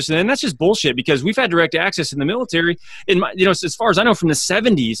access for this. And that's just bullshit, because we've had direct access in the military as far as I know, from the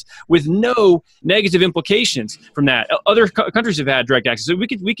 70s, with no negative implications from that. Other countries have had direct access. So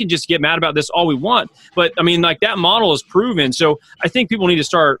we can just get mad about this all we want. But I mean, like, that model is proven. So I think people need to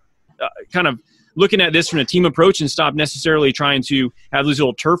start kind of looking at this from a team approach and stop necessarily trying to have these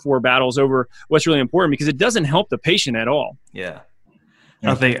little turf war battles over what's really important, because it doesn't help the patient at all. Yeah.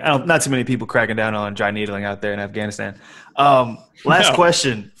 Not too many people cracking down on dry needling out there in Afghanistan. Last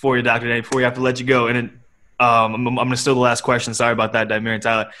question for you, Dr. Danny, before we have to let you go. And then I'm going to steal the last question. Sorry about that, Damir and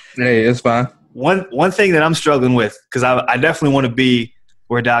Tyler. Hey, it's fine. One thing that I'm struggling with, because I definitely want to be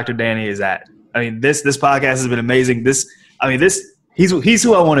where Dr. Danny is at. I mean, this podcast has been amazing. He's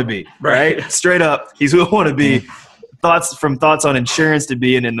who I want to be, right? Straight up, he's who I want to be. Thoughts on insurance to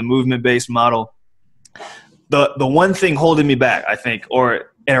being in the movement-based model. the one thing holding me back, I think,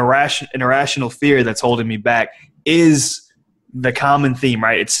 or an irrational fear that's holding me back is the common theme,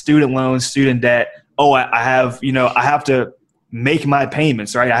 right? It's student loans, student debt. Oh, I have to make my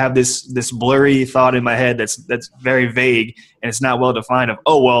payments, right? I have this blurry thought in my head that's very vague and it's not well defined of,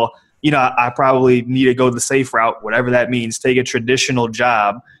 oh, well, I probably need to go the safe route, whatever that means, take a traditional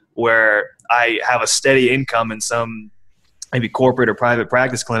job where I have a steady income in some maybe corporate or private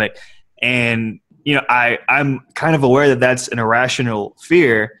practice clinic. And, I'm kind of aware that that's an irrational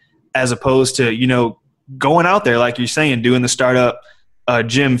fear as opposed to, going out there, like you're saying, doing the startup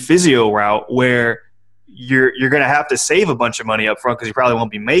gym physio route where you're going to have to save a bunch of money up front because you probably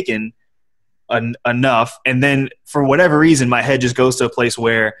won't be making enough. And then for whatever reason, my head just goes to a place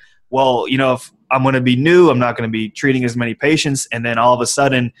where, well, if I'm going to be new, I'm not going to be treating as many patients. And then all of a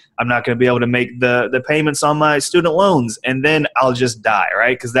sudden, I'm not going to be able to make the payments on my student loans. And then I'll just die,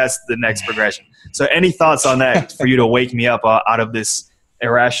 right? Because that's the next progression. So any thoughts on that for you to wake me up out of this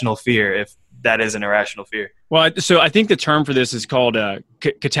irrational fear, if that is an irrational fear? Well, so I think the term for this is called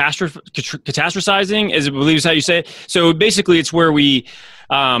catastrophizing, I believe is how you say it. So basically it's where we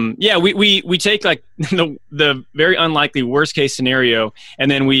take like the very unlikely worst case scenario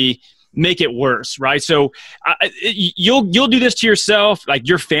and then we make it worse, right? So you'll do this to yourself. Like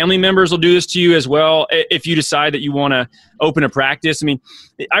your family members will do this to you as well if you decide that you want to open a practice. I mean,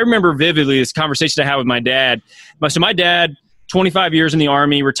 I remember vividly this conversation I had with my dad. So my dad, 25 years in the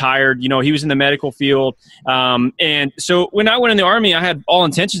Army, retired. He was in the medical field. And so when I went in the Army, I had all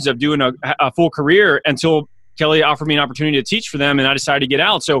intentions of doing a full career until Kelly offered me an opportunity to teach for them, and I decided to get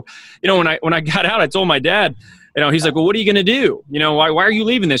out. So, when I got out, I told my dad, he's like, well, what are you going to do? Why are you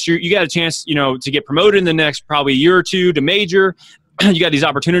leaving this? You got a chance, to get promoted in the next probably year or two to major. You got these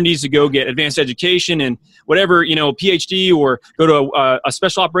opportunities to go get advanced education and whatever, PhD, or go to a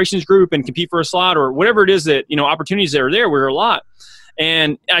special operations group and compete for a slot, or whatever it is that, opportunities that are there were a lot.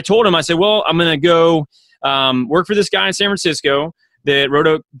 And I told him, I said, well, I'm going to go work for this guy in San Francisco that wrote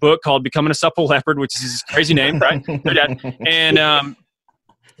a book called Becoming a Supple Leopard, which is his crazy name, right? And I'm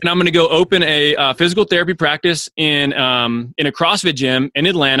going to go open a physical therapy practice in a CrossFit gym in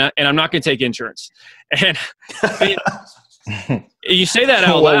Atlanta, and I'm not going to take insurance. And you say that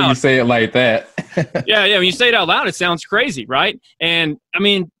out loud. Why you say it like that? Yeah. When you say it out loud, it sounds crazy, right? And I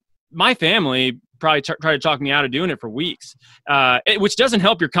mean, my family probably tried to talk me out of doing it for weeks, which doesn't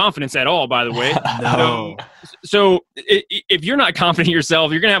help your confidence at all, by the way. No. So if you're not confident in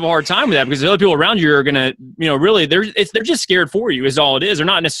yourself, you're going to have a hard time with that because the other people around you are going to, really, they're just scared for you is all it is. They're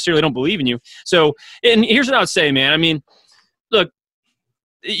not necessarily don't believe in you. So, and here's what I would say, man. I mean, look,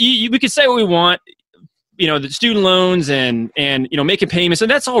 we could say what we want. The student loans and making payments, and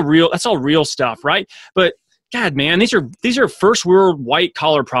that's all real stuff, right? But God, man, these are first world white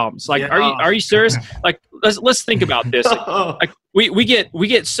collar problems. Like, yeah. Are you serious? Like, let's think about this. Like we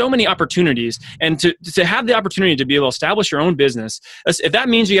get so many opportunities, and to have the opportunity to be able to establish your own business, if that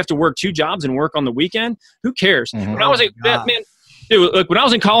means you have to work 2 jobs and work on the weekend, who cares? Mm-hmm. When I was dude, look, when I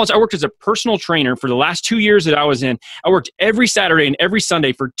was in college, I worked as a personal trainer for the last 2 years that I was in. I worked every Saturday and every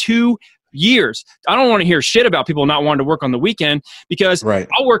Sunday for 2 years. I don't want to hear shit about people not wanting to work on the weekend because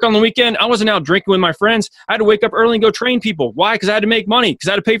I'll work on the weekend. I wasn't out drinking with my friends. I had to wake up early and go train people. Why? Because I had to make money, because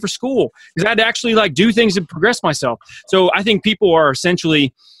I had to pay for school, because I had to actually do things and progress myself. So I think people are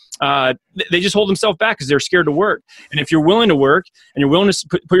essentially, they just hold themselves back because they're scared to work. And if you're willing to work and you're willing to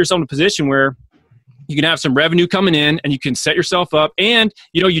put yourself in a position where you can have some revenue coming in and you can set yourself up and,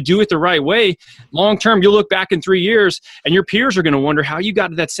 you do it the right way. Long term, you'll look back in 3 years and your peers are going to wonder how you got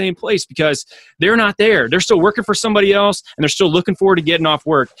to that same place because they're not there. They're still working for somebody else and they're still looking forward to getting off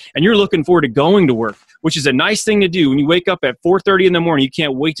work. And you're looking forward to going to work, which is a nice thing to do. When you wake up at 4:30 in the morning, you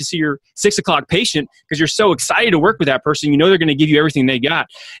can't wait to see your 6 o'clock patient because you're so excited to work with that person. They're going to give you everything they got.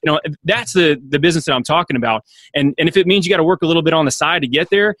 That's the business that I'm talking about. And if it means you got to work a little bit on the side to get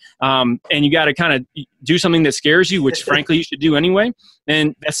there, and you got to kind of do something that scares you, which frankly you should do anyway,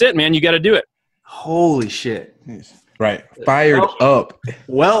 and that's it, man. You got to do it. Holy shit. Right. Fired up.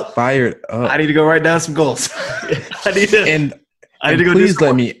 Well, fired up. I need to go write down some goals. I need to go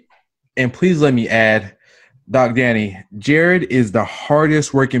please let me add, Doc Danny, Jared is the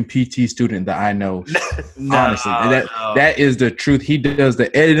hardest working PT student that I know. Honestly, that is the truth. He does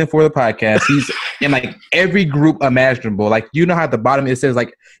the editing for the podcast. He's in every group imaginable. How at the bottom it says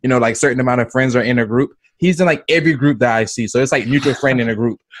certain amount of friends are in a group. He's in every group that I see. So it's mutual friend in a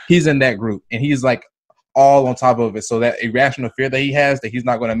group. He's in that group and he's all on top of it. So that irrational fear that he has that he's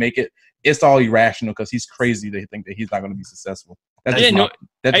not going to make it, it's all irrational because he's crazy to think that he's not going to be successful.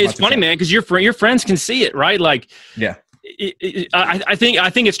 It's funny, man, because your friends can see it, right? I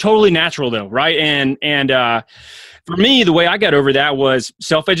think it's totally natural though, right? And for me, the way I got over that was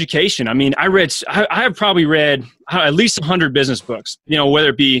self-education. I mean, I have probably read at least 100 business books, whether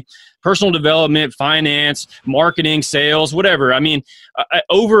it be personal development, finance, marketing, sales, whatever. I mean,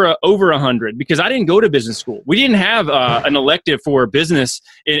 over 100, because I didn't go to business school. We didn't have an elective for business.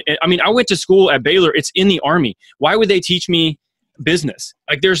 I mean, I went to school at Baylor. It's in the Army. Why would they teach me business?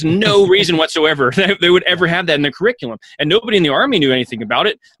 Like, there's no reason whatsoever they would ever have that in the curriculum. And nobody in the Army knew anything about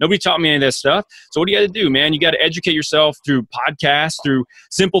it. Nobody taught me any of that stuff. So what do you got to do, man? You got to educate yourself through podcasts, through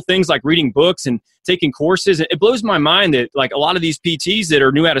simple things like reading books and taking courses. It blows my mind that like a lot of these PTs that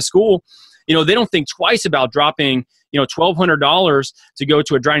are new out of school, they don't think twice about dropping, $1,200 to go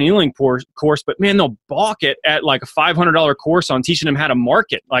to a dry needling course, but man, they'll balk at like a $500 course on teaching them how to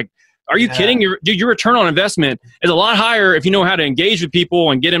market. Like, are you kidding? Your return on investment is a lot higher if you know how to engage with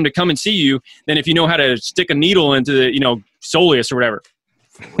people and get them to come and see you than if you know how to stick a needle into the, soleus or whatever.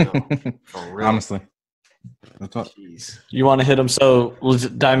 For real. Honestly. You want to hit him? So,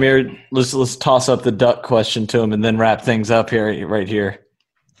 Daimir, let's toss up the duck question to him and then wrap things up here, right here.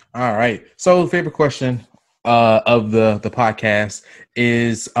 All right. So, favorite question of the podcast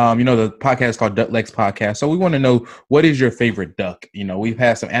is, the podcast is called Duck Legs Podcast. So we want to know, what is your favorite duck? We've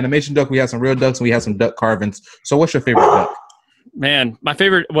had some animation duck, we have some real ducks, and we have some duck carvings. So what's your favorite duck? Man, my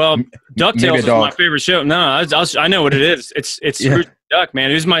favorite, DuckTales is my favorite show. No, I know what it is. It's Scrooge McDuck,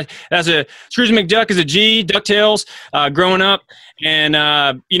 man. Scrooge McDuck is a G, DuckTales, growing up. And,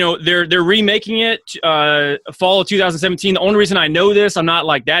 they're remaking it fall of 2017. The only reason I know this, I'm not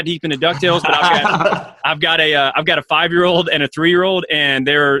like that deep into DuckTales, but I've got a 5-year-old and a 3-year-old, and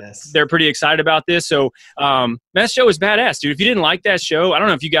they're pretty excited about this. So that show is badass, dude. If you didn't like that show, I don't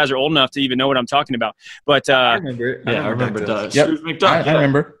know if you guys are old enough to even know what I'm talking about. But I remember it. I remember DuckTales. Yep. I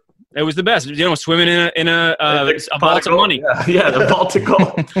remember. It was the best. Swimming in a vault of money. Yeah, the vault of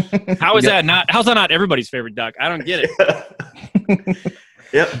gold. How's that not everybody's favorite duck? I don't get it.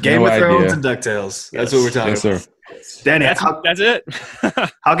 Yep, Game of Thrones and DuckTales. That's what we're talking about. Sir. Danny, that's it.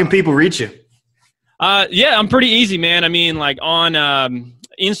 How can people reach you? I'm pretty easy, man. I mean, like on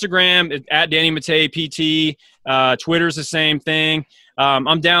Instagram at Danny Matta PT. Twitter's the same thing.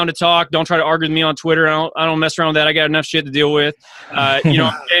 I'm down to talk. Don't try to argue with me on Twitter. I don't mess around with that. I got enough shit to deal with. If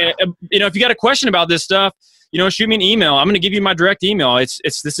you got a question about this stuff, shoot me an email. I'm going to give you my direct email. This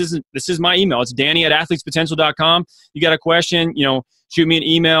is my email. It's Danny@athletespotential.com. You got a question, shoot me an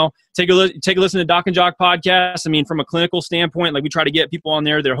email. Take a listen to Doc and Jock podcast. I mean, from a clinical standpoint, like we try to get people on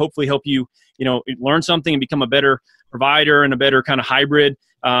there that hopefully help you, learn something and become a better provider and a better kind of hybrid,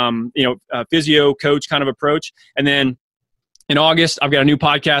 physio coach kind of approach. And then in August, I've got a new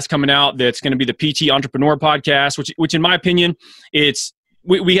podcast coming out that's going to be the PT Entrepreneur Podcast, which in my opinion,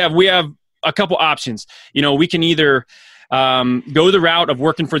 we have a couple options. We can either go the route of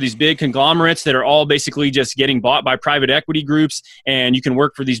working for these big conglomerates that are all basically just getting bought by private equity groups, and you can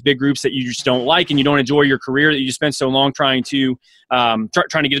work for these big groups that you just don't like and you don't enjoy your career that you spent so long trying to get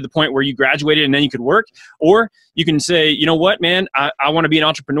to the point where you graduated and then you could work. Or you can say, you know what, man, I want to be an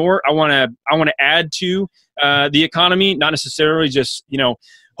entrepreneur. I want to add to the economy, not necessarily just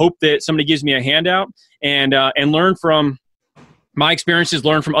hope that somebody gives me a handout, and learn from my experiences,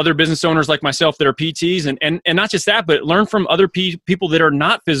 learn from other business owners like myself that are PTs, and not just that, but learn from other people that are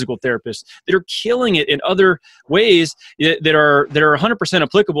not physical therapists, that are killing it in other ways that are 100%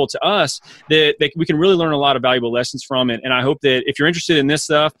 applicable to us, that we can really learn a lot of valuable lessons from. And I hope that if you're interested in this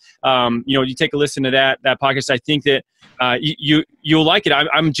stuff, you take a listen to that podcast. I think that you'll like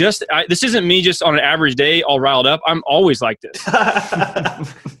it. This isn't me just on an average day all riled up. I'm always like this.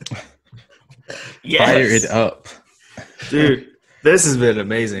 Yes. Fire it up. Dude. This has been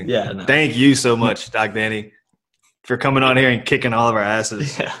amazing. Yeah. No. Thank you so much, Doc Danny, for coming on here and kicking all of our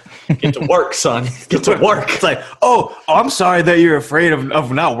asses. Yeah. Get to work, son. Get to work. It's like, I'm sorry that you're afraid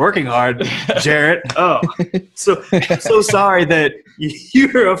of not working hard, Jarrett. Oh, so sorry that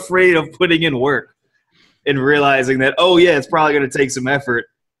you're afraid of putting in work and realizing that, it's probably going to take some effort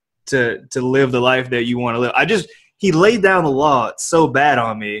to live the life that you want to live. He laid down the law so bad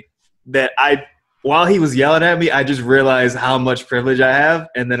on me that while he was yelling at me, I just realized how much privilege I have,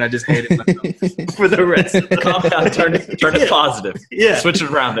 and then I just hated myself for the rest of the Calm down, turn it positive. Yeah. Switch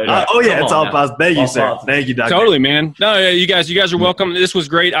it around there. It's all positive. Thank you, sir. Positive. Thank you, Doctor. Totally, man. No, you guys are welcome. This was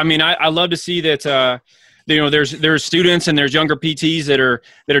great. I mean, I love to see that, there's students and there's younger PTs that are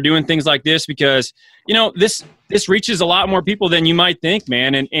doing things like this, because, this reaches a lot more people than you might think,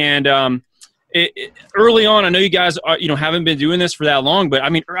 man. And early on, I know you guys are, haven't been doing this for that long, but I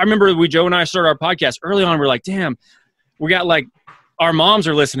mean, I remember Joe and I started our podcast early on. We're like, damn, we got like our moms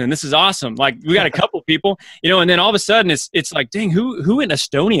are listening. This is awesome. Like, we got a couple people, and then all of a sudden it's like, dang, who in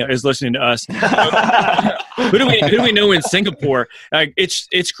Estonia is listening to us? who do we know in Singapore?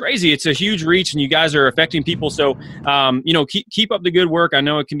 It's crazy. It's a huge reach, and you guys are affecting people. So, keep up the good work. I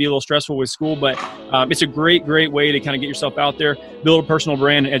know it can be a little stressful with school, but it's a great way to kind of get yourself out there, build a personal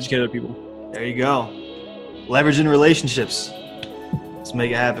brand, and educate other people. There you go. Leveraging relationships. Let's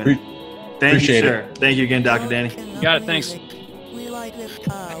make it happen. Thank you, sir. Thank you again, Dr. Danny. You got it. Thanks.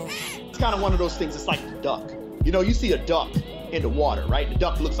 It's kind of one of those things. It's like the duck. You see a duck in the water, right? The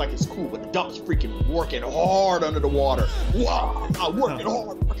duck looks like it's cool, but the duck's freaking working hard under the water. Wow,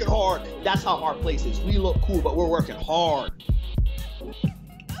 working hard. That's how our place is. We look cool, but we're working hard.